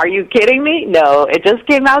 Are you kidding me? No, it just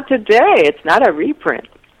came out today. It's not a reprint.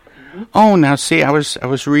 Oh, now see, I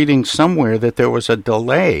was reading somewhere that there was a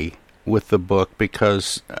delay with the book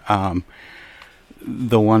because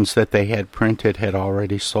the ones that they had printed had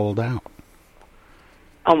already sold out.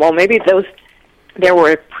 Oh, well, maybe there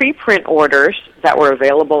were pre-print orders that were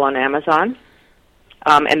available on Amazon,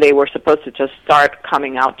 and they were supposed to just start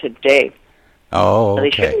coming out today. Oh, okay. So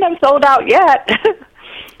they shouldn't have sold out yet.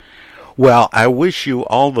 Well, I wish you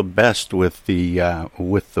all the best with the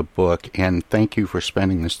book, and thank you for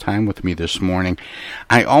spending this time with me this morning.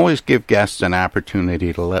 I always give guests an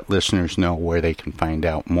opportunity to let listeners know where they can find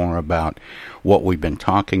out more about what we've been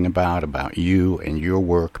talking about you and your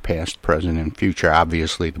work, past, present, and future.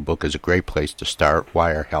 Obviously, the book is a great place to start,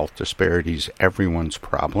 Why Are Health Disparities Everyone's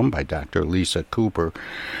Problem, by Dr. Lisa Cooper.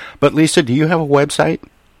 But, Lisa, do you have a website?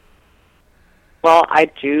 Well,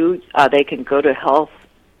 I do. They can go to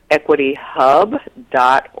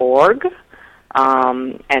healthequityhub.org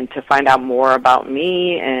and to find out more about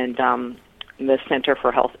me and the Center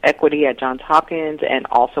for Health Equity at Johns Hopkins, and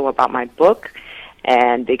also about my book.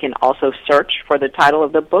 And they can also search for the title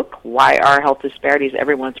of the book, Why Are Health Disparities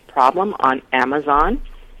Everyone's Problem, on Amazon.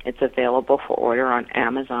 It's available for order on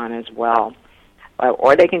Amazon as well.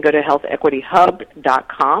 Or they can go to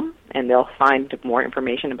healthequityhub.com, and they'll find more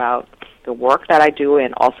information about the work that I do,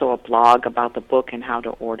 and also a blog about the book and how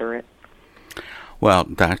to order it. Well,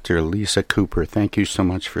 Dr. Lisa Cooper, thank you so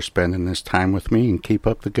much for spending this time with me, and keep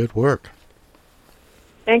up the good work.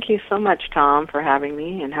 Thank you so much, Tom, for having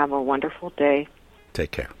me, and have a wonderful day.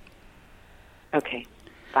 Take care. Okay.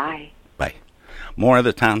 Bye. Bye. More of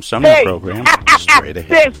the Tom Sumner program straight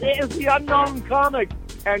ahead. This is the Unknown Comic,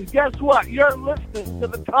 and guess what? You're listening to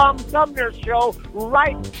the Tom Sumner Show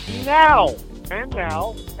right now. And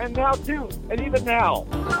now too, and even now.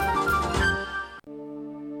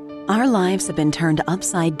 Our lives have been turned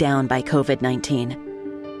upside down by COVID-19.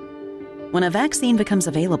 When a vaccine becomes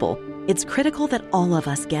available, it's critical that all of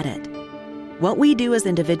us get it. What we do as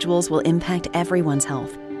individuals will impact everyone's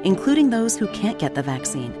health, including those who can't get the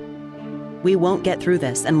vaccine. We won't get through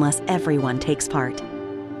this unless everyone takes part.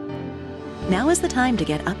 Now is the time to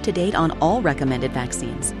get up to date on all recommended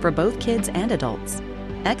vaccines for both kids and adults.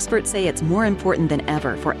 Experts say it's more important than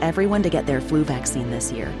ever for everyone to get their flu vaccine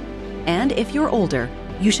this year. And if you're older,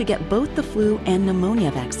 you should get both the flu and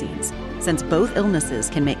pneumonia vaccines, since both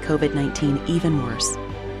illnesses can make COVID-19 even worse.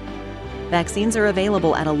 Vaccines are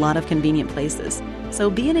available at a lot of convenient places, so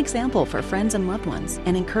be an example for friends and loved ones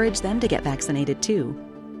and encourage them to get vaccinated too.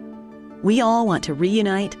 We all want to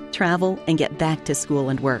reunite, travel, and get back to school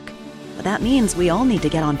and work. But that means we all need to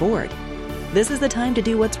get on board. This is the time to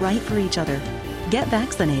do what's right for each other. Get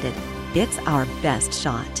vaccinated. It's our best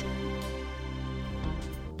shot.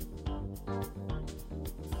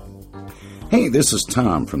 Hey, this is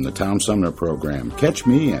Tom from the Tom Sumner Program. Catch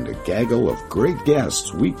me and a gaggle of great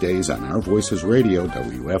guests weekdays on Our Voices Radio,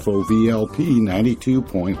 WFOVLP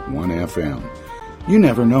 92.1 FM. You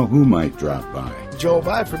never know who might drop by.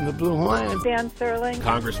 Joelle from the Blue Hawaiian. Dan Serling.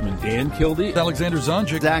 Congressman Dan Kildee. Alexander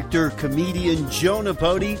Zonjic. Actor, comedian Joe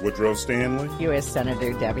Napodi. Woodrow Stanley. U.S.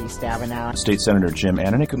 Senator Debbie Stabenow. State Senator Jim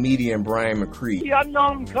Ananich. Comedian Brian McCree. The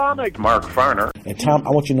unknown comic. Mark Farner. And Tom,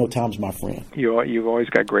 I want you to know Tom's my friend. You've always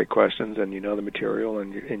got great questions, and you know the material,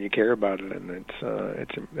 and you care about it, and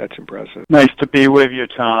that's impressive. Nice to be with you,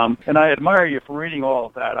 Tom. And I admire you for reading all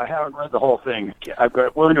of that. I haven't read the whole thing. I'm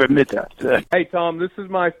willing to admit that. Hey, Tom, this is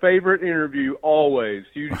my favorite interview always.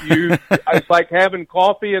 It's like having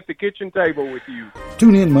coffee at the kitchen table with you.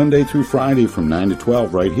 Tune in Monday through Friday from 9 to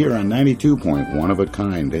 12 right here on 92.1 of a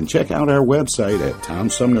kind, and check out our website at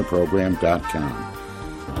TomSumnerProgram.com.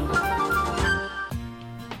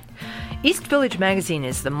 East Village Magazine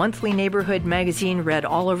is the monthly neighborhood magazine read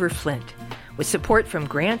all over Flint. With support from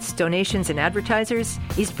grants, donations, and advertisers,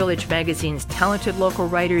 East Village Magazine's talented local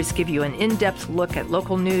writers give you an in-depth look at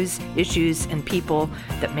local news, issues, and people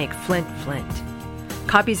that make Flint, Flint.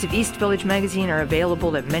 Copies of East Village Magazine are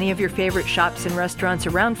available at many of your favorite shops and restaurants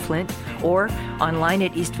around Flint or online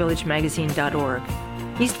at eastvillagemagazine.org.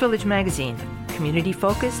 East Village Magazine,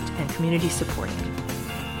 community-focused and community-supported.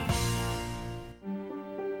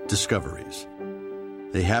 Discoveries.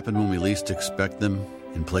 They happen when we least expect them,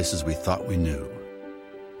 in places we thought we knew.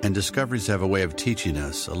 And discoveries have a way of teaching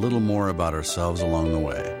us a little more about ourselves along the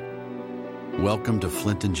way. Welcome to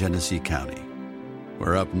Flint and Genesee County,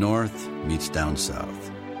 where up north meets down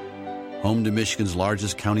south. Home to Michigan's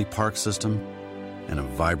largest county park system and a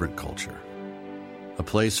vibrant culture. A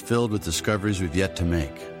place filled with discoveries we've yet to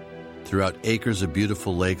make, throughout acres of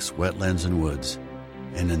beautiful lakes, wetlands, and woods,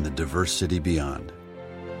 and in the diverse city beyond.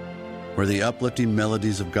 Where the uplifting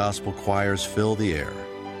melodies of gospel choirs fill the air,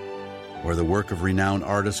 where the work of renowned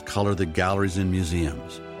artists color the galleries and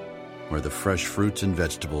museums, where the fresh fruits and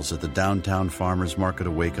vegetables at the downtown farmers market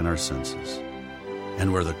awaken our senses,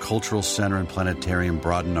 and where the cultural center and planetarium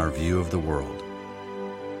broaden our view of the world.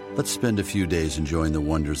 Let's spend a few days enjoying the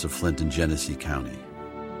wonders of Flint and Genesee County,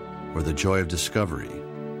 where the joy of discovery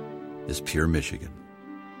is pure Michigan.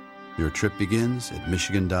 Your trip begins at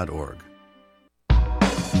michigan.org.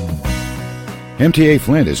 MTA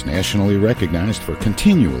Flint is nationally recognized for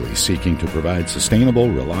continually seeking to provide sustainable,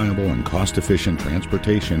 reliable, and cost-efficient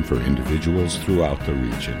transportation for individuals throughout the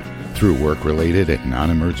region. Through work-related and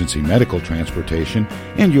non-emergency medical transportation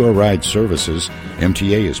and Your Ride services,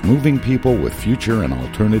 MTA is moving people with future and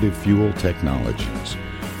alternative fuel technologies.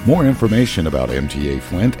 More information about MTA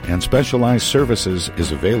Flint and specialized services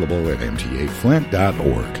is available at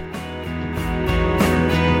mtaflint.org.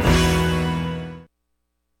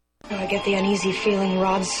 I get the uneasy feeling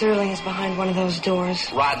Rod Serling is behind one of those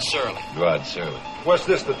doors. Rod Serling. Rod Serling. What's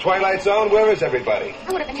this, the Twilight Zone? Where is everybody?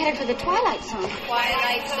 I would have been headed for the Twilight Zone.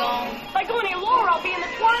 Twilight Zone. If I go any lower, I'll be in the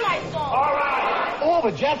Twilight Zone. All right. Oh,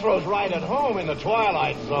 but Jethro's right at home in the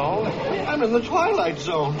Twilight Zone. I'm in the Twilight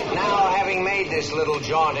Zone. Now, having made this little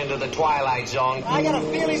jaunt into the Twilight Zone, I got a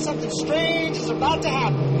feeling something strange is about to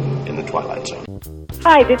happen in the Twilight Zone.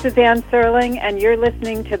 Hi, this is Dan Serling, and you're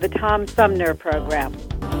listening to the Tom Sumner Program.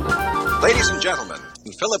 Ladies and gentlemen,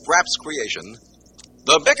 Philip Rapp's creation,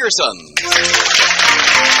 The Bickersons.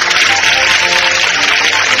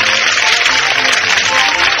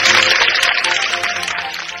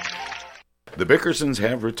 The Bickersons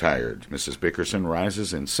have retired. Mrs. Bickerson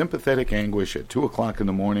rises in sympathetic anguish at 2 o'clock in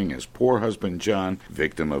the morning as poor husband John,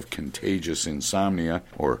 victim of contagious insomnia,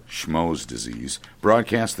 or Schmo's disease,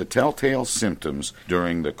 broadcasts the telltale symptoms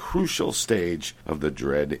during the crucial stage of the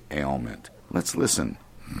dread ailment. Let's listen.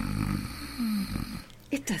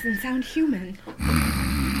 It doesn't sound human.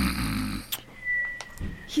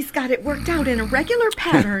 He's got it worked out in a regular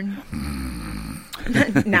pattern.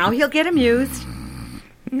 Now he'll get amused.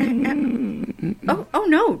 Oh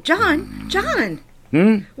no, John.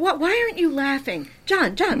 Why aren't you laughing?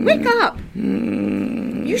 John, wake up.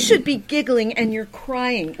 You You should be giggling and you're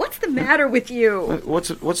crying. What's the matter with you? What's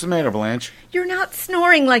the matter, Blanche? You're not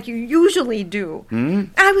snoring like you usually do.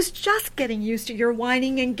 I was just getting used to your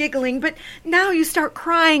whining and giggling, but now you start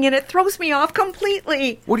crying and it throws me off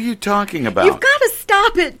completely. What are you talking about? You've got to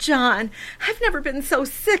stop it, John. I've never been so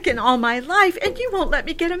sick in all my life, and you won't let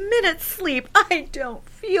me get a minute's sleep. I don't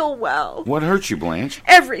feel well. What hurts you, Blanche?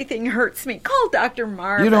 Everything hurts me. Call Dr.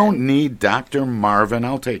 Marvin. You don't need Dr. Marvin.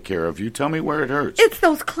 I'll take care of you. Tell me where it hurts. It's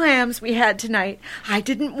those clams we had tonight. I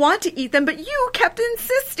didn't want to eat them, but you kept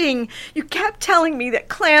insisting. You kept telling me that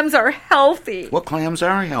clams are healthy. Well, clams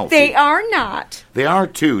are healthy. They are not. They are,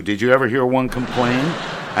 too. Did you ever hear one complain?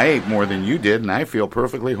 I ate more than you did, and I feel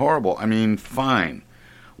perfectly horrible. I mean, fine.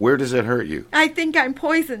 Where does it hurt you? I think I'm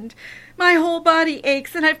poisoned. My whole body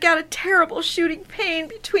aches, and I've got a terrible shooting pain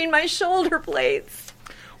between my shoulder blades.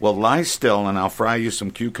 Well, lie still, and I'll fry you some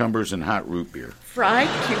cucumbers and hot root beer. Fried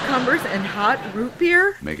cucumbers and hot root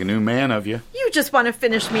beer? Make a new man of you. You just want to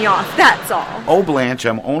finish me off, that's all. Oh, Blanche,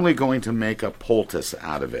 I'm only going to make a poultice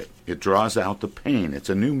out of it. It draws out the pain. It's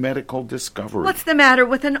a new medical discovery. What's the matter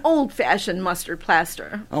with an old-fashioned mustard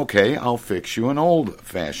plaster? Okay, I'll fix you an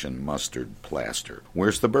old-fashioned mustard plaster.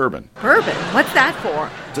 Where's the bourbon? Bourbon? What's that for?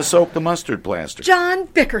 To soak the mustard plaster. John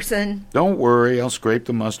Bickerson. Don't worry, I'll scrape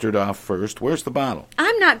the mustard off first. Where's the bottle?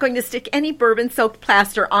 I'm not going to stick any bourbon-soaked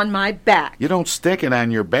plaster on my back. You don't stick it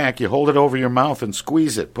on your back. You hold it over your mouth and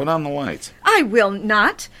squeeze it. Put on the lights. I will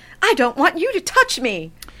not. I don't want you to touch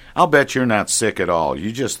me. I'll bet you're not sick at all.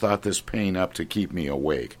 You just thought this pain up to keep me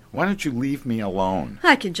awake. Why don't you leave me alone?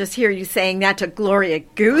 I can just hear you saying that to Gloria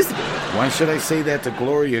Gooseby. Why should I say that to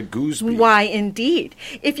Gloria Gooseby? Why, indeed.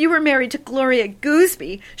 If you were married to Gloria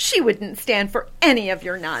Gooseby, she wouldn't stand for any of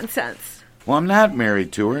your nonsense. Well, I'm not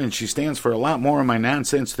married to her, and she stands for a lot more of my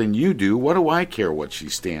nonsense than you do. What do I care what she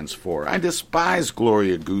stands for? I despise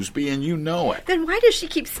Gloria Gooseby, and you know it. Then why does she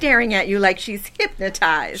keep staring at you like she's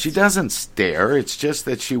hypnotized? She doesn't stare. It's just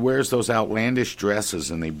that she wears those outlandish dresses,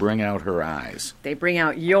 and they bring out her eyes. They bring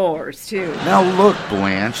out yours, too. Now look,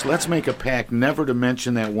 Blanche, let's make a pact never to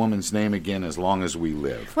mention that woman's name again as long as we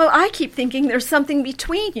live. Well, I keep thinking there's something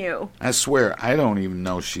between you. I swear, I don't even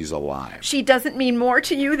know she's alive. She doesn't mean more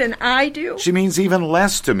to you than I do? She means even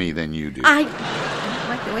less to me than you do. I don't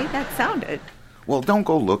like the way that sounded. Well, don't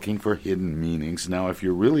go looking for hidden meanings. Now, if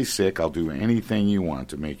you're really sick, I'll do anything you want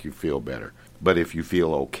to make you feel better. But if you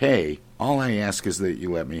feel okay, all I ask is that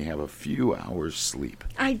you let me have a few hours' sleep.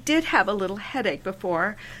 I did have a little headache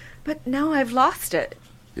before, but now I've lost it.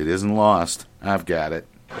 It isn't lost. I've got it.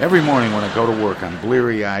 Every morning when I go to work, I'm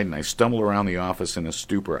bleary-eyed and I stumble around the office in a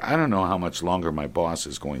stupor. I don't know how much longer my boss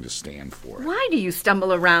is going to stand for. Why do you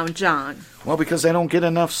stumble around, John? Well, because I don't get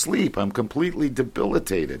enough sleep. I'm completely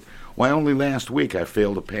debilitated. Why, only last week I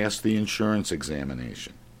failed to pass the insurance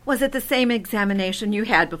examination. Was it the same examination you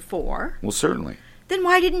had before? Well, certainly. Then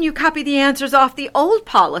why didn't you copy the answers off the old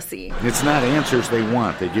policy? It's not answers they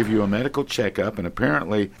want. They give you a medical checkup, and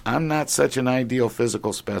apparently I'm not such an ideal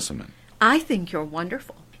physical specimen. I think you're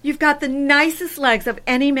wonderful. You've got the nicest legs of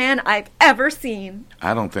any man I've ever seen.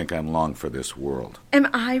 I don't think I'm long for this world. Am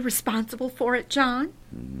I responsible for it, John?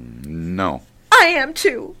 No. I am,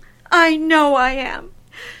 too. I know I am.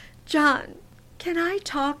 John, can I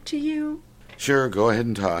talk to you? Sure, go ahead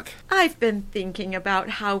and talk. I've been thinking about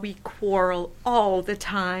how we quarrel all the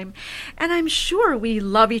time, and I'm sure we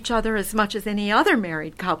love each other as much as any other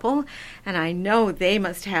married couple, and I know they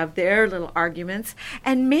must have their little arguments,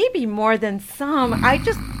 and maybe more than some.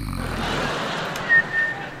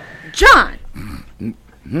 John!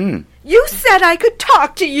 You said I could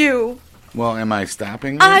talk to you! Well, am I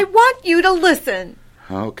stopping you? I want you to listen.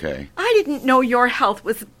 Okay. I didn't know your health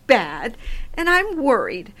was bad, and I'm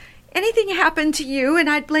worried. Anything happened to you, and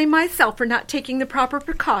I'd blame myself for not taking the proper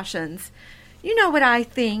precautions. You know what I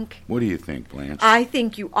think? What do you think, Blanche? I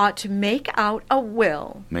think you ought to make out a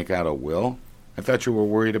will. Make out a will? I thought you were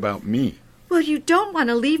worried about me. Well, you don't want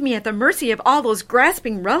to leave me at the mercy of all those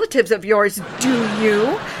grasping relatives of yours, do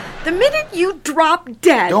you? The minute you drop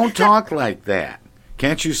dead... Don't talk like that.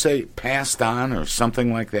 Can't you say passed on or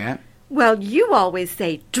something like that? Well, you always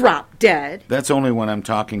say drop dead. That's only when I'm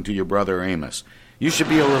talking to your brother Amos. You should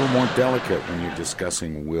be a little more delicate when you're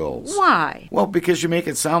discussing wills. Why? Well, because you make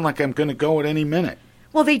it sound like I'm going to go at any minute.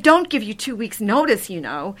 Well, they don't give you 2 weeks' notice, you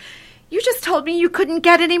know. You just told me you couldn't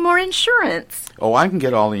get any more insurance. Oh, I can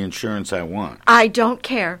get all the insurance I want. I don't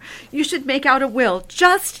care. You should make out a will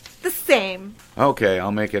just the same. Okay,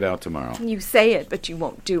 I'll make it out tomorrow. You say it, but you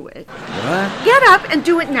won't do it. What? Get up and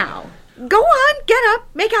do it now. Go on, get up,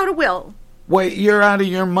 make out a will. Wait, you're out of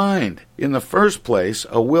your mind. In the first place,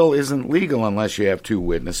 a will isn't legal unless you have 2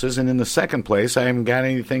 witnesses, and in the second place, I haven't got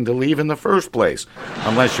anything to leave in the first place.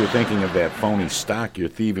 Unless you're thinking of that phony stock your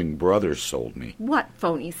thieving brothers sold me. What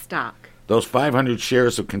phony stock? Those 500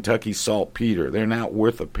 shares of Kentucky Saltpeter, they're not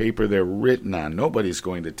worth the paper they're written on. Nobody's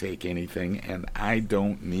going to take anything, and I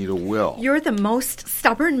don't need a will. You're the most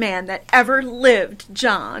stubborn man that ever lived,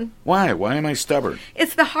 John. Why? Why am I stubborn?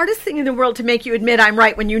 It's the hardest thing in the world to make you admit I'm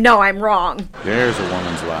right when you know I'm wrong. There's a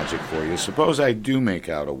woman's logic for you. Suppose I do make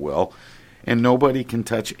out a will, and nobody can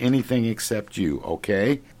touch anything except you,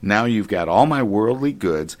 okay? Now you've got all my worldly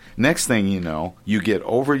goods. Next thing you know, you get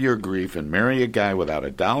over your grief and marry a guy without a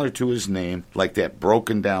dollar to his name, like that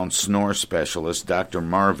broken-down snore specialist, Dr.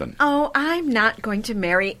 Marvin. Oh, I'm not going to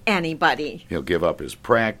marry anybody. He'll give up his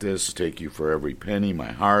practice, take you for every penny,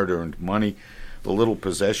 my hard-earned money, the little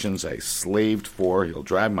possessions I slaved for. He'll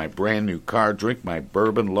drive my brand-new car, drink my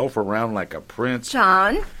bourbon, loaf around like a prince.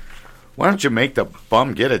 John? Why don't you make the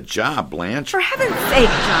bum get a job, Blanche? For heaven's sake,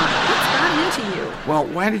 John, what's gotten into you? Well,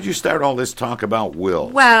 why did you start all this talk about will?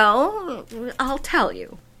 Well, I'll tell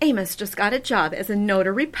you. Amos just got a job as a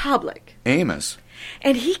notary public. Amos?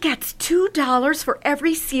 And he gets $2 for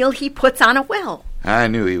every seal he puts on a will. I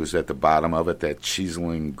knew he was at the bottom of it, that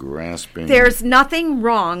chiseling, grasping... There's nothing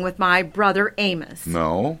wrong with my brother Amos.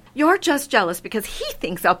 No? You're just jealous because he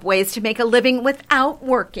thinks up ways to make a living without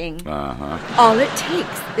working. Uh-huh. All it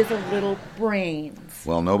takes is a little brains.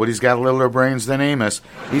 Well, nobody's got littler brains than Amos.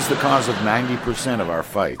 He's the cause of 90% of our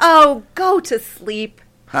fights. Oh, go to sleep.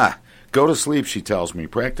 Ha! Go to sleep, she tells me,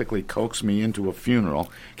 practically coaxed me into a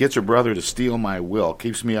funeral, gets her brother to steal my will,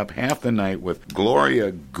 keeps me up half the night with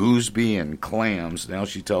Gloria Gooseby and clams. Now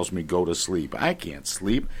she tells me go to sleep. I can't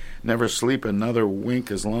sleep. Never sleep another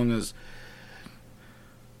wink as long as...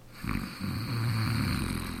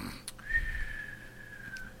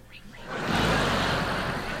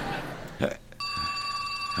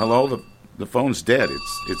 Hello? The phone's dead.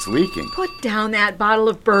 It's leaking. Put down that bottle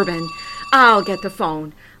of bourbon. I'll get the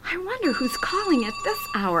phone. I wonder who's calling at this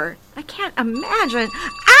hour. I can't imagine.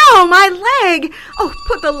 Ow, my leg! Oh,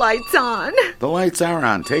 put the lights on. The lights are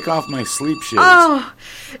on. Take off my sleep shades. Oh,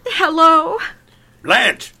 hello?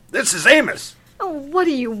 Blanche, this is Amos. Oh, what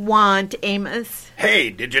do you want, Amos? Hey,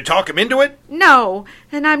 did you talk him into it? No,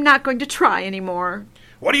 and I'm not going to try anymore.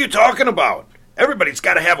 What are you talking about? Everybody's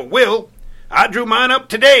got to have a will. I drew mine up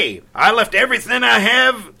today. I left everything I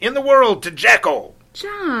have in the world to Jacko.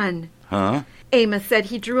 John. Huh? Amos said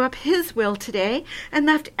he drew up his will today and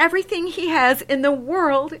left everything he has in the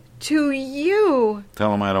world to you.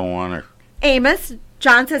 Tell him I don't want her. Amos,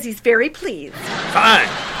 John says he's very pleased. Fine.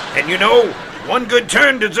 And you know, one good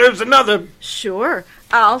turn deserves another. Sure.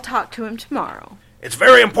 I'll talk to him tomorrow. It's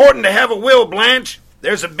very important to have a will, Blanche.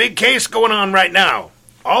 There's a big case going on right now.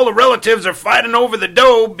 All the relatives are fighting over the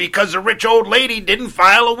dough because the rich old lady didn't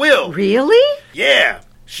file a will. Really? Yeah.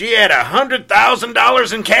 She had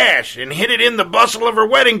 $100,000 in cash and hid it in the bustle of her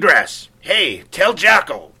wedding dress. Hey, tell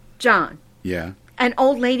Jocko. John. Yeah? An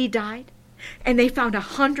old lady died, and they found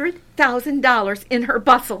 $100,000 in her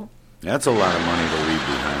bustle. That's a lot of money to leave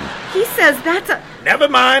behind. He says that's a... Never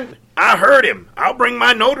mind. I heard him. I'll bring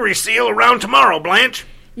my notary seal around tomorrow, Blanche.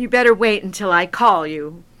 You better wait until I call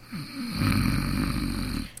you.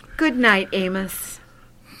 Good night, Amos.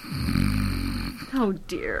 Oh,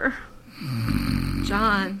 dear.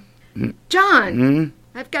 John. John!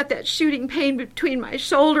 I've got that shooting pain between my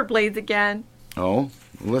shoulder blades again. Oh?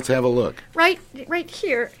 Let's have a look. Right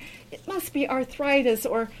here. It must be arthritis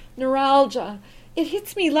or neuralgia. It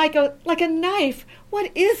hits me like a knife.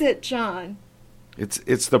 What is it, John?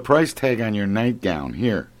 It's the price tag on your nightgown.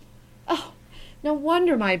 Here. Oh, no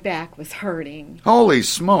wonder my back was hurting. Holy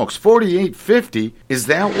smokes, $48.50? Is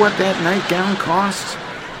that what that nightgown costs?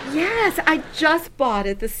 Yes, I just bought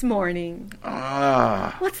it this morning.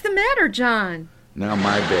 What's the matter, John? Now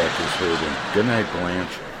my back is hurting. Good night,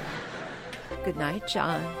 Blanche. Good night,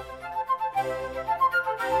 John.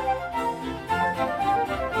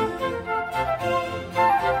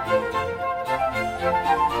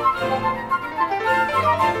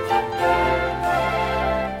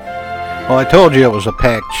 Well, I told you it was a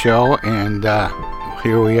packed show, and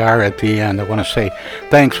here we are at the end. I want to say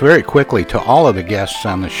thanks very quickly to all of the guests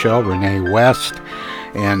on the show, Renee West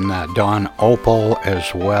and Dawn Opal,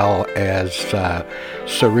 as well as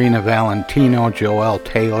Serena Valentino, Joelle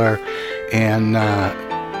Taylor, and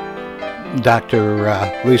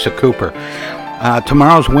Dr. Lisa Cooper.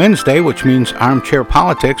 Tomorrow's Wednesday, which means Armchair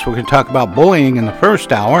Politics. We're going to talk about bullying in the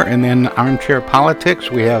first hour, and then Armchair Politics,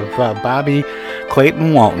 we have Bobby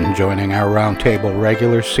Clayton Walton joining our roundtable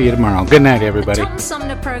regulars. See you tomorrow. Good night, everybody. The Tom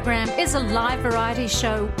Sumner Program is a live variety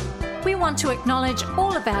show We want to acknowledge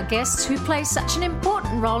all of our guests who play such an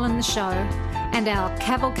important role in the show, and our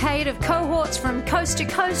cavalcade of cohorts from coast to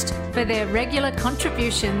coast for their regular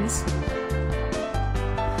contributions.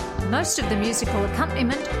 Most of the musical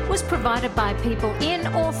accompaniment was provided by people in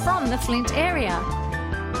or from the Flint area.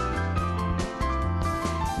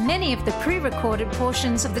 Many of the pre-recorded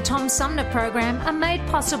portions of the Tom Sumner program are made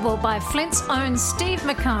possible by Flint's own Steve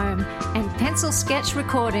McComb and Pencil Sketch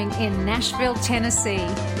Recording in Nashville, Tennessee.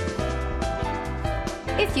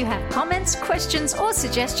 If you have comments, questions, or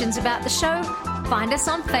suggestions about the show, find us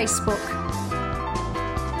on Facebook.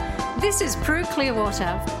 This is Prue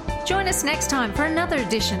Clearwater. Join us next time for another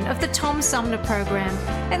edition of the Tom Sumner program,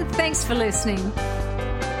 and thanks for listening.